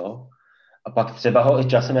 Jo? A pak třeba ho i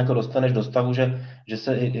časem jako dostaneš do stavu, že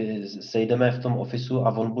se sejdeme v tom ofisu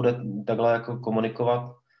a on bude takhle jako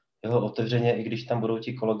komunikovat jeho otevřeně, i když tam budou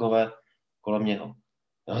ti kolegové kolem něho.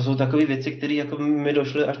 To jsou takové věci, které jako mi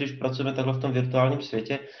došly, až když pracujeme takhle v tom virtuálním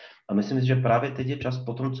světě. A myslím si, že právě teď je čas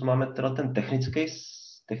po tom, co máme teda ten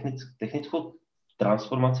technickou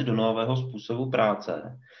transformaci do nového způsobu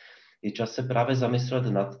práce, je čas se právě zamyslet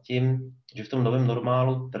nad tím, že v tom novém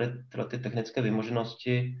normálu teda ty technické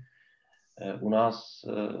vymoženosti u nás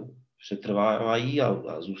přetrvávají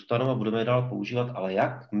a zůstanou a budeme je dál používat, ale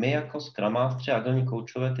jak my jako Scrum Masteři a agilní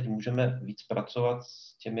koučové teď můžeme víc pracovat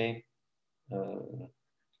s těmi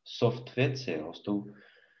soft věci, jo, s tou,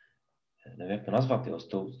 nevím, jak to nazvat, jo,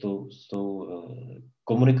 s tou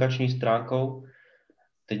komunikační stránkou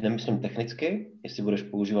teď nemyslím technicky, jestli budeš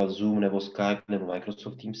používat Zoom nebo Skype nebo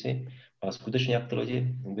Microsoft Teamsy, ale skutečně jak ty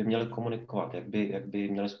lidi by měli komunikovat, jak by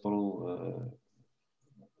měli spolu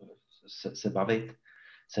se bavit,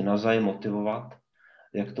 se navzájem motivovat,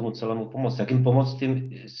 jak tomu celému pomoct. Jak jim pomoct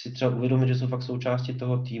tím si třeba uvědomit, že jsou fakt součástí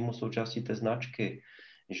toho týmu, součástí té značky,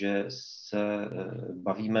 že se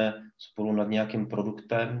bavíme spolu nad nějakým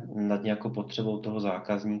produktem, nad nějakou potřebou toho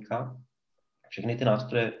zákazníka. Všechny ty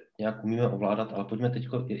nástroje nějak umíme ovládat, ale pojďme teď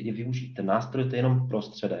je využít. Ten nástroj to je jenom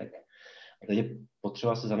prostředek. A teď je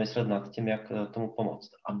potřeba se zamyslet nad tím, jak tomu pomoct.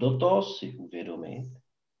 A do toho si uvědomit,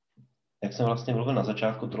 jak jsem vlastně mluvil na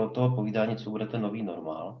začátku toho povídání, co bude ten nový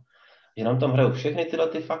normál, že nám tam hrajou všechny tyhle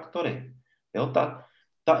ty faktory. Jo,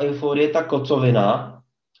 ta euforie, ta kocovina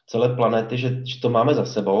celé planety, že to máme za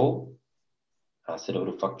sebou. Já si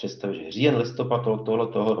dovedu fakt představit, že říjen, listopad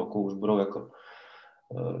toho roku už budou jako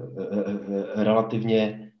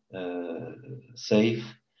relativně safe,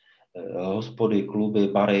 hospody, kluby,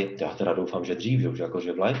 bary. Já teda doufám, že dřív,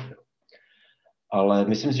 že v létě. Ale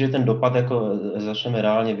myslím si, že ten dopad jako začneme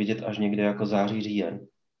reálně vidět až někde jako září, říjen.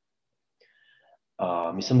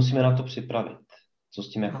 A my se musíme na to připravit. Co s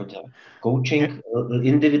tím jako dělat? Coaching,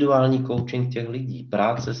 individuální coaching těch lidí,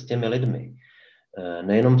 práce s těmi lidmi.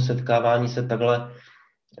 Nejenom setkávání se takhle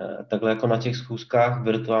jako na těch schůzkách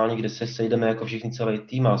virtuálních, kde se sejdeme jako všichni celý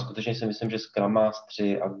tým, ale skutečně si myslím, že Scrum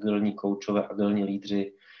Masteři, agilní koučové, agilní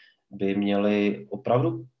lídři by měli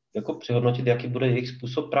opravdu jako přehodnotit, jaký bude jejich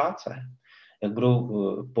způsob práce. Jak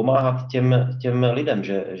budou pomáhat těm lidem,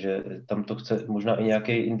 že tam to chce možná i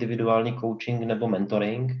nějaký individuální coaching nebo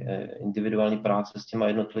mentoring, individuální práce s těma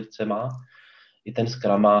jednotlivcema. I ten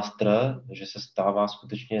Scrum Master, že se stává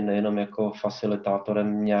skutečně nejenom jako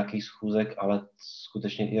facilitátorem nějakých schůzek, ale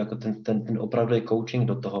skutečně i jako ten opravdový coaching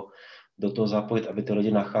do toho zapojit, aby ty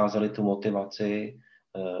lidi nacházeli tu motivaci,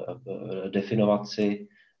 definovat si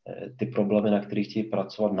ty problémy, na kterých chtějí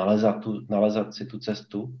pracovat, nalézat si tu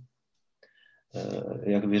cestu,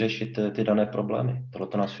 jak vyřešit ty dané problémy. Tohle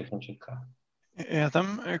to nás všechno čeká. Já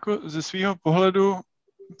tam jako ze svého pohledu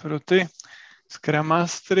pro ty Scrum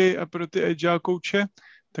Mastery a pro ty Agile kouče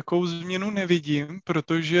takovou změnu nevidím,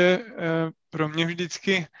 protože pro mě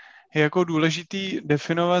vždycky je jako důležitý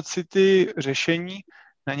definovat si ty řešení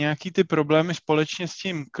na nějaký ty problémy společně s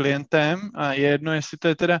tím klientem a je jedno, jestli to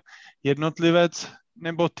je teda jednotlivec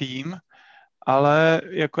nebo tým, ale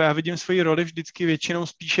jako já vidím svoji roli vždycky většinou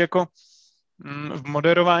spíš jako v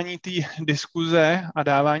moderování té diskuze a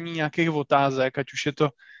dávání nějakých otázek, ať už je to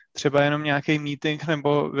třeba jenom nějaký meeting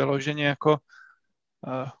nebo vyloženě jako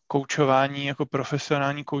koučování, jako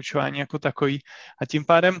profesionální koučování jako takový. A tím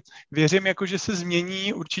pádem věřím, jako, že se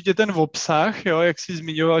změní určitě ten obsah, jo, jak jsi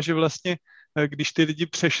zmiňoval, že vlastně když ty lidi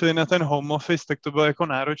přešli na ten home office, tak to bylo jako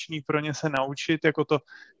náročný pro ně se naučit, jako to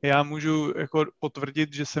já můžu jako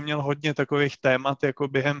potvrdit, že jsem měl hodně takových témat jako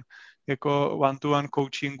během jako one-to-one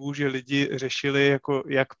coachingu, že lidi řešili jako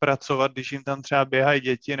jak pracovat, když jim tam třeba běhají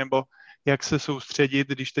děti, nebo jak se soustředit,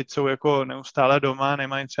 když teď jsou jako neustále doma,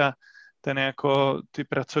 nemají třeba ty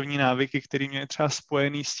pracovní návyky, které měly třeba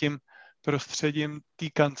spojený s tím prostředím té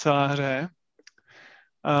kanceláře.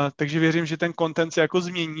 Takže věřím, že ten content se jako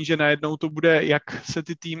změní, že najednou to bude, jak se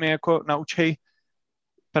ty týmy jako naučí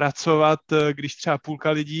pracovat, když třeba půlka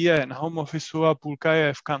lidí je na home officeu a půlka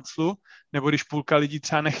je v kanclu, nebo když půlka lidí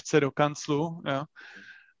třeba nechce do kanclu. Jo.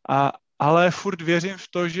 Ale furt věřím v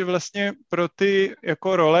to, že vlastně pro ty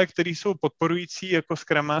jako role, které jsou podporující jako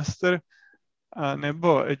Scrum Master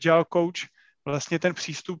nebo Agile Coach, vlastně ten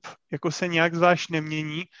přístup jako se nějak zvlášť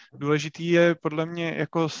nemění. Důležitý je podle mě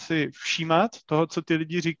jako si všímat toho, co ty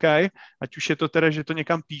lidi říkají, ať už je to teda, že to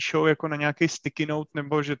někam píšou jako na nějaký sticky note,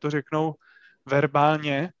 nebo že to řeknou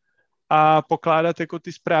verbálně a pokládat jako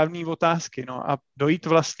ty správné otázky. No a dojít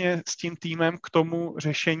vlastně s tím týmem k tomu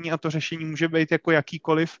řešení a to řešení může být jako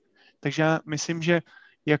jakýkoliv. Takže já myslím, že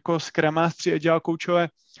jako Scrum Masteři, Agile Coachové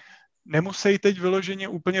nemusí teď vyloženě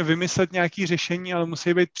úplně vymyslet nějaké řešení, ale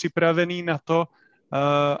musí být připravený na to,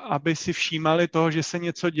 aby si všímali toho, že se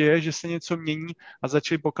něco děje, že se něco mění a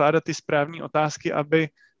začali pokládat ty správné otázky, aby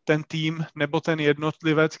ten tým nebo ten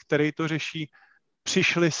jednotlivec, který to řeší,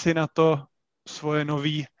 přišli si na to svoje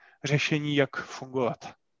nové řešení, jak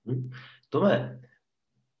fungovat. Tome,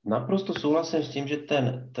 naprosto souhlasím s tím, že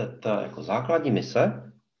ta jako základní mise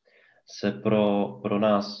se pro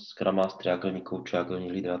nás Scrum Master, agilní kouče,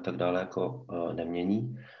 agilní lídr a tak dále jako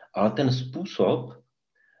nemění, ale ten způsob,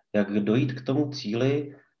 jak dojít k tomu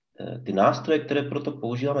cíli, ty nástroje, které proto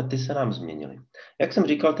používáme, ty se nám změnily. Jak jsem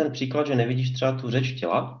říkal, ten příklad, že nevidíš třeba tu řeč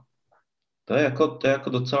těla, to je jako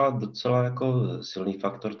docela jako silný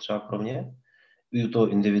faktor třeba pro mě, i u toho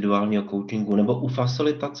individuálního coachingu, nebo u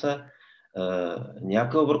facilitace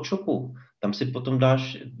nějakého workshopu. Tam si potom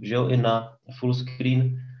dáš, že jo, i na full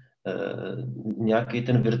screen nějaký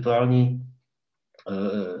ten virtuální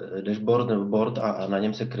dashboard nebo board a na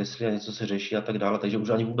něm se kreslí a něco se řeší a tak dále, takže už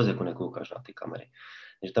ani vůbec jako nekoukáš na ty kamery.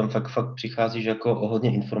 Takže tam fakt přicházíš jako o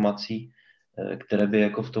hodně informací, které by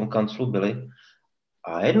jako v tom kanclu byly.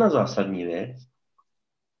 A jedna zásadní věc,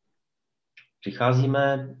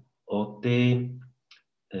 přicházíme o ty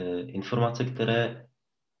informace, které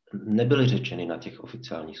nebyly řečeny na těch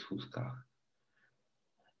oficiálních schůzkách.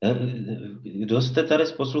 Kdo jste tady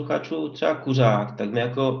z posluchačů třeba kuřák, tak mi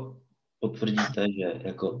jako potvrdíte, že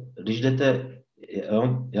jako, když jdete,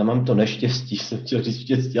 já mám to neštěstí, jsem chtěl říct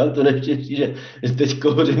štěstí, ale to neštěstí, že teď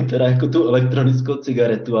kouřím teda jako tu elektronickou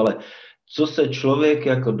cigaretu, ale co se člověk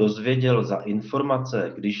jako dozvěděl za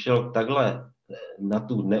informace, když šel takhle na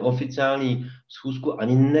tu neoficiální schůzku,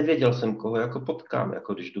 ani nevěděl jsem, koho jako potkám,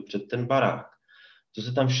 jako když jdu před ten barák. Co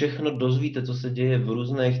se tam všechno dozvíte, co se děje v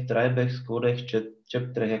různých tribech, skódech,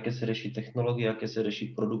 chapterech, jaké se řeší technologie, jaké se řeší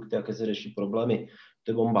produkty, jaké se řeší problémy,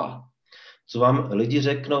 to je bomba. Co vám lidi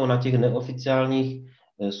řeknou na těch neoficiálních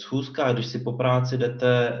schůzkách, když si po práci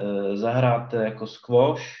jdete zahrát jako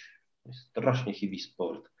squash, strašně chybí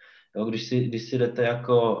sport. Jo, když si jdete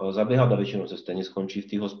jako zaběhat a většinou se stejně skončí v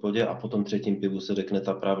té hospodě a po tom třetím pivu se řekne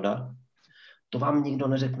ta pravda, to vám nikdo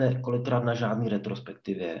neřekne kolikrát na žádný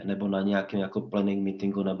retrospektivě nebo na nějakém jako planning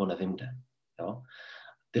meetingu nebo nevím kde. Jo?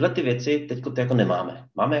 Tyhle ty věci teď jako nemáme.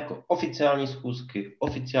 Máme jako oficiální schůzky,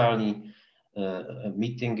 oficiální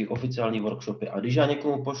meetingy, oficiální workshopy a když já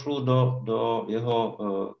někomu pošlu do jeho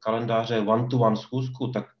kalendáře one-to-one schůzku,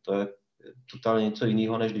 tak to je totálně něco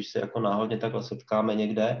jiného, než když se jako náhodně takhle setkáme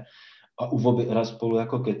někde a raz spolu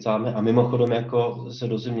jako kecáme a mimochodem jako se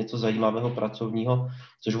dozvím něco zajímavého pracovního,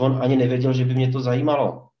 což on ani nevěděl, že by mě to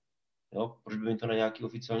zajímalo. Jo? Proč by mi to na nějaký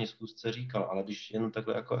oficiální schůzce říkal, ale když jenom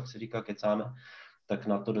takhle, jako, jak se říká, kecáme, tak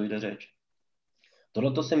na to dojde řeč.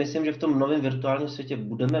 Tohle si myslím, že v tom novém virtuálním světě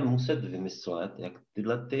budeme muset vymyslet, jak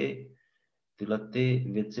tyhle ty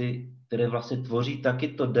věci, které vlastně tvoří taky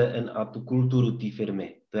to DNA, tu kulturu té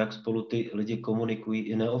firmy, to, jak spolu ty lidi komunikují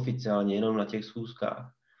i neoficiálně, jenom na těch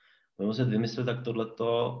schůzkách. Budeme muset vymyslet, tak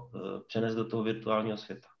tohleto přenést do toho virtuálního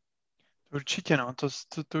světa. Určitě, no.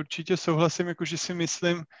 To určitě souhlasím, jakože si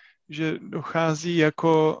myslím, že dochází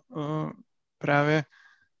jako právě,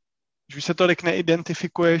 že už se tolik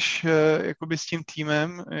neidentifikuješ jakoby s tím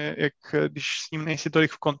týmem, jak když s ním nejsi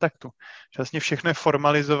tolik v kontaktu. Že vlastně všechno je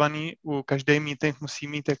formalizovaný, u každý meeting musí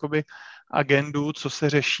mít jakoby agendu, co se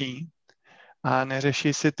řeší a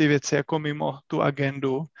neřeší si ty věci jako mimo tu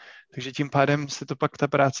agendu, takže tím pádem se to pak ta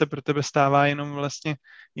práce pro tebe stává jenom vlastně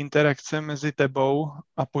interakce mezi tebou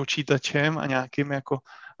a počítačem a nějakým jako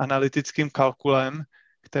analytickým kalkulem,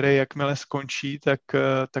 který jakmile skončí,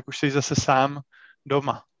 tak už jsi zase sám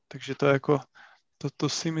doma. Takže to jako, to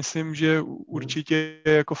si myslím, že určitě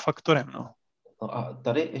je jako faktorem, no. No a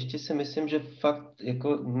tady ještě si myslím, že fakt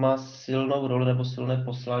jako má silnou roli nebo silné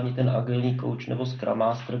poslání ten agilní coach nebo Scrum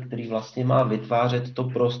Master, který vlastně má vytvářet to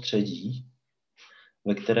prostředí,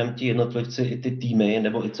 ve kterém ti jednotlivci i ty týmy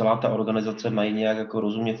nebo i celá ta organizace mají nějak jako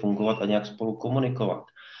rozumně fungovat a nějak spolu komunikovat.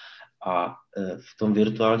 A v tom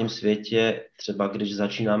virtuálním světě, třeba když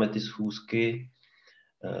začínáme ty schůzky,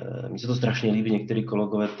 mně se to strašně líbí, některý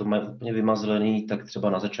kolegové to mají úplně vymazlený, tak třeba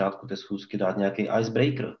na začátku té schůzky dát nějaký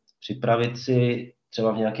icebreaker. Připravit si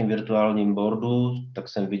třeba v nějakém virtuálním boardu, tak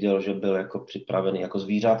jsem viděl, že byl jako připravený jako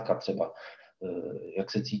zvířátka třeba,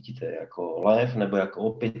 jak se cítíte, jako lev, nebo jako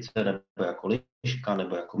opice, nebo jako liška,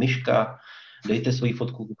 nebo jako myška. Dejte svoji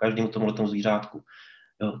fotku ku každému tomuto zvířátku.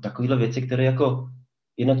 Jo, takovéhle věci, které jako,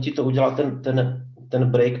 jinak ti to udělá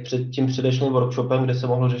ten break před tím předešlým workshopem, kde se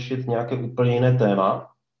mohlo řešit nějaké úplně jiné téma.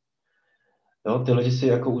 Jo, ty lidi si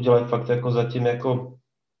jako udělají fakt jako zatím jako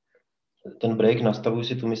ten break, nastavují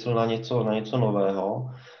si tu mysl na něco nového.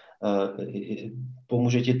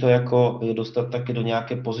 Pomůže ti to jako je dostat taky do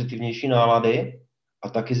nějaké pozitivnější nálady a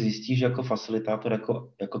taky zjistíš jako facilitátor,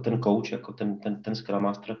 jako ten coach, jako ten Scrum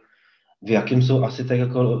Master, v jakým jsou asi tak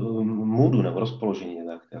jako moodu nebo rozpoložení,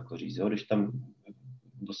 tak jako říct. Jo? Když tam,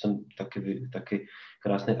 to jsem taky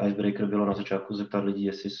krásný icebreaker bylo na začátku zeptat lidí,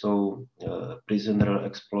 jestli jsou prisoner,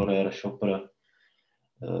 explorer, shopper,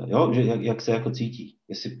 jo? Že jak se jako cítí,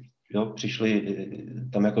 jestli jo, přišli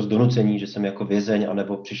tam jako z donucení, že jsem jako vězeň,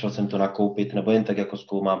 anebo přišel jsem to nakoupit, nebo jen tak jako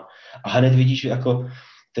zkoumám. A hned vidíš, jako,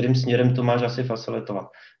 kterým směrem to máš asi facilitovat.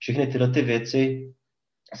 Všechny tyhle ty věci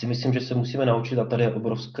si myslím, že se musíme naučit a tady je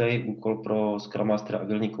obrovský úkol pro Scrum Master a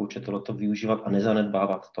agilní kouče tohleto využívat a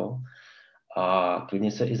nezanedbávat to. A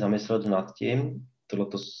klidně se i zamyslet nad tím.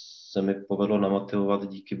 Tohleto se mi povedlo namotivovat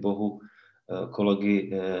díky bohu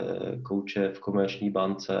kolegy kouče v Komerční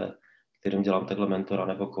bance, kterým dělám takhle mentora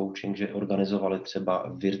nebo coaching, že organizovali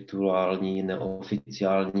třeba virtuální,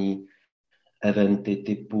 neoficiální eventy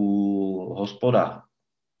typu hospoda.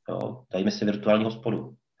 Jo, dajme si virtuální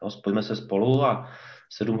hospodu. Jo, spojíme se spolu a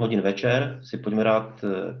 7 hodin večer si pojďme dát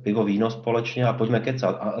pivo, víno společně a pojďme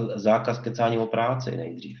kecat. A zákaz kecání o práci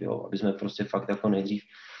nejdřív, jo, aby jsme prostě fakt jako nejdřív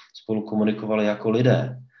spolu komunikovali jako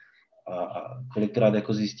lidé. A kolikrát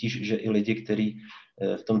jako zjistíš, že i lidi, kteří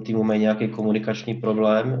v tom týmu mají nějaký komunikační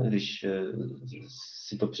problém, když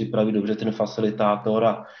si to připraví dobře ten facilitátor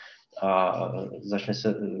a začne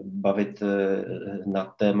se bavit na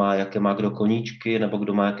téma, jaké má kdo koníčky, nebo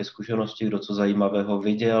kdo má jaké zkušenosti, kdo co zajímavého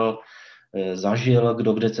viděl, zažil,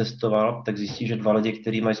 kdo kde cestoval, tak zjistí, že dva lidi,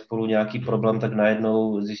 kteří mají spolu nějaký problém, tak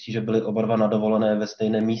najednou zjistí, že byli oba dva na dovolené ve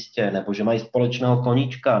stejném místě, nebo že mají společného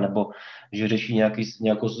koníčka, nebo že řeší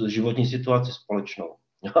nějakou životní situaci společnou.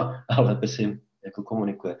 A lépe si jako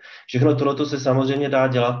komunikuje. Všechno tohleto se samozřejmě dá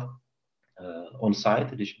dělat on-site,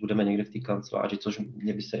 když budeme někde v té kanceláři, což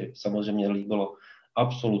mě by se samozřejmě líbilo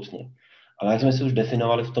absolutně. Ale jak jsme si už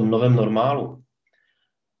definovali v tom novém normálu,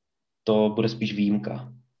 to bude spíš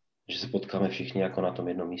výjimka, že se potkáme všichni jako na tom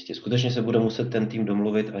jednom místě. Skutečně se bude muset ten tým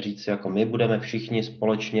domluvit a říct si, jako my budeme všichni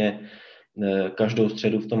společně každou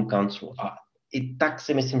středu v tom kanclu. A i tak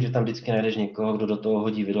si myslím, že tam vždycky najdeš někoho, kdo do toho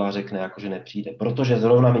hodí vidla a řekne, jako, že nepřijde, protože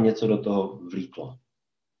zrovna mi něco do toho vlítlo.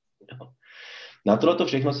 No. Na tohle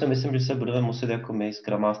všechno si myslím, že se budeme muset jako my,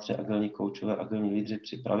 Scrum Mastery, agilní koučové, agilní lídři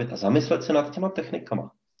připravit a zamyslet se nad těma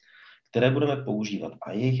technikama, které budeme používat.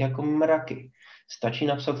 A je jich jako mraky. Stačí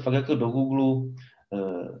napsat fakt jako do Google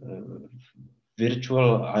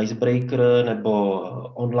virtual icebreaker, nebo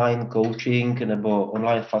online coaching, nebo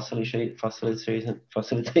online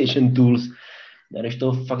facilitation tools. Když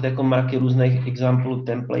to fakt jako mraky různých examplů,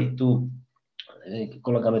 templateů.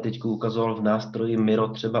 Kolega mi teď ukazoval v nástroji Miro,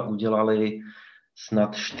 třeba udělali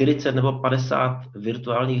snad 40 nebo 50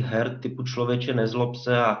 virtuálních her typu Člověče nezlob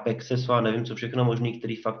se a Pexesu a nevím co všechno možný,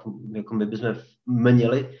 který fakt jako my bychom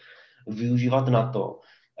měli využívat na to,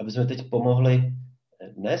 aby jsme teď pomohli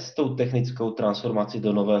ne s tou technickou transformací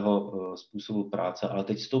do nového způsobu práce, ale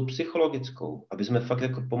teď s tou psychologickou, aby jsme fakt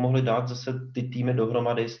jako pomohli dát zase ty týmy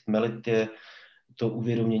dohromady, stmelit to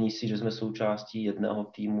uvědomění si, že jsme součástí jedného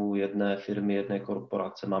týmu, jedné firmy, jedné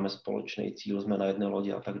korporace, máme společný cíl, jsme na jedné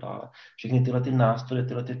lodi a tak dále. Všechny tyhle ty nástroje,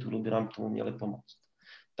 tyhle ty tooly by nám tomu měly pomoct.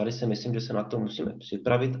 Tady si myslím, že se na to musíme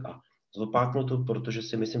připravit a zopáknu to, protože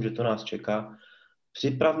si myslím, že to nás čeká.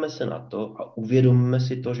 Připravme se na to a uvědomme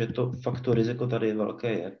si to, že to fakt to riziko tady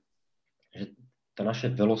velké je, že ta naše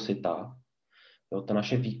velocita, jo, ta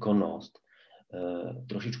naše výkonnost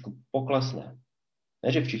trošičku poklesne.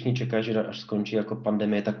 Ne, že všichni čekají, že až skončí jako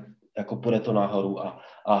pandemie, tak jako půjde to nahoru a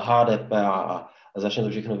HDP a začne to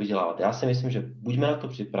všechno vydělávat. Já si myslím, že buďme na to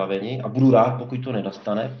připraveni a budu rád, pokud to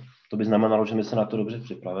nedostane. To by znamenalo, že my se na to dobře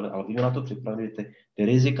připravili, ale buďme na to připraveni, ty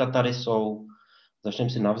rizika tady jsou. Začneme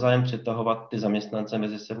si navzájem přetahovat ty zaměstnance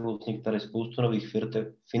mezi sebou, vznikne tady spoustu nových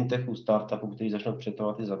fintechů, startupů, kteří začnou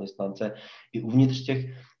přetahovat ty zaměstnance. I uvnitř těch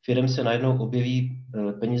firm se najednou objeví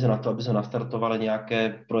peníze na to, aby se nastartovaly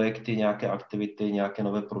nějaké projekty, nějaké aktivity, nějaké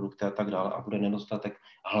nové produkty a tak dále a bude nedostatek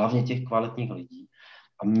hlavně těch kvalitních lidí.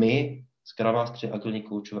 A my, Scrum Mastery, agilní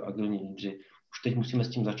koučové, agilní lídři, už teď musíme s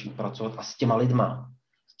tím začít pracovat a s těma lidma,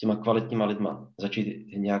 s těma kvalitníma lidma, začít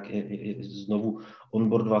nějak znovu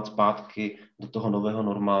onboardovat zpátky do toho nového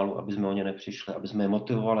normálu, aby jsme o ně nepřišli, aby jsme je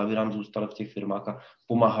motivovali, aby nám zůstali v těch firmách a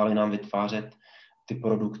pomáhali nám vytvářet ty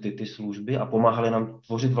produkty, ty služby a pomáhali nám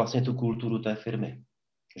tvořit vlastně tu kulturu té firmy.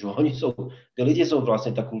 Že ty lidi jsou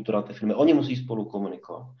vlastně ta kultura té firmy, oni musí spolu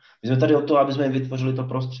komunikovat. My jsme tady o to, aby jsme jim vytvořili to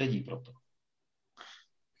prostředí pro to.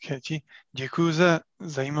 Já ti děkuji za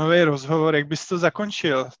zajímavý rozhovor. Jak bys to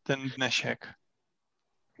zakončil, ten dnešek?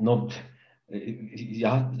 No,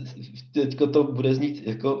 já teďko to bude znít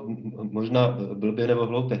jako možná blbě nebo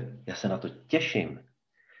hloupě. Já se na to těším.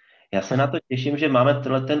 Že máme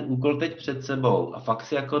ten úkol teď před sebou a fakt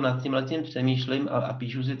si jako nad tímhletím přemýšlím a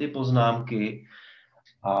píšu si ty poznámky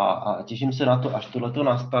a těším se na to, až tohleto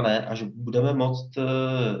nastane, až budeme moct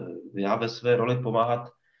já ve své roli pomáhat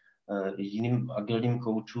jiným agilním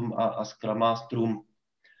koučům a Scrum Masterům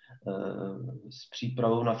s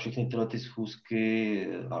přípravou na všechny tyhle ty schůzky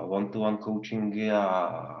a one-to-one coachingy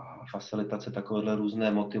a facilitace takovéhle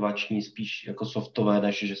různé motivační, spíš jako softové,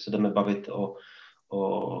 než že se jdeme bavit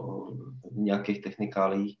o nějakých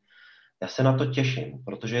technikálích. Já se na to těším,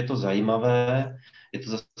 protože je to zajímavé, je to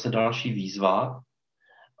zase další výzva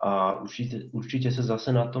a určitě se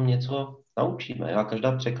zase na tom něco naučíme. A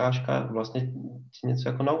každá překážka vlastně něco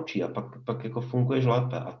jako naučí a pak jako funguješ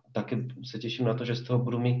lépe. A taky se těším na to, že z toho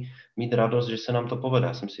budu mít radost, že se nám to povede.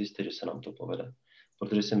 Já jsem si jistý, že se nám to povede.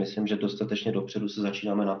 protože si myslím, že dostatečně dopředu se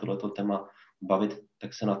začínáme na tohleto téma bavit,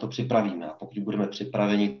 tak se na to připravíme. A pokud budeme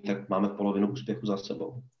připraveni, tak máme polovinu úspěchu za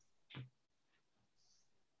sebou.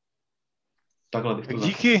 Takhle bych Tak to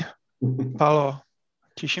díky, Palo.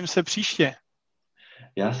 Těším se příště.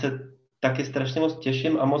 Já se taky strašně moc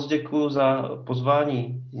těším a moc děkuju za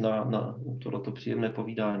pozvání na tohleto příjemné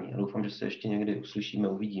povídání. A doufám, že se ještě někdy uslyšíme,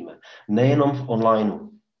 uvidíme. Nejenom v onlineu.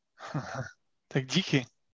 Tak díky.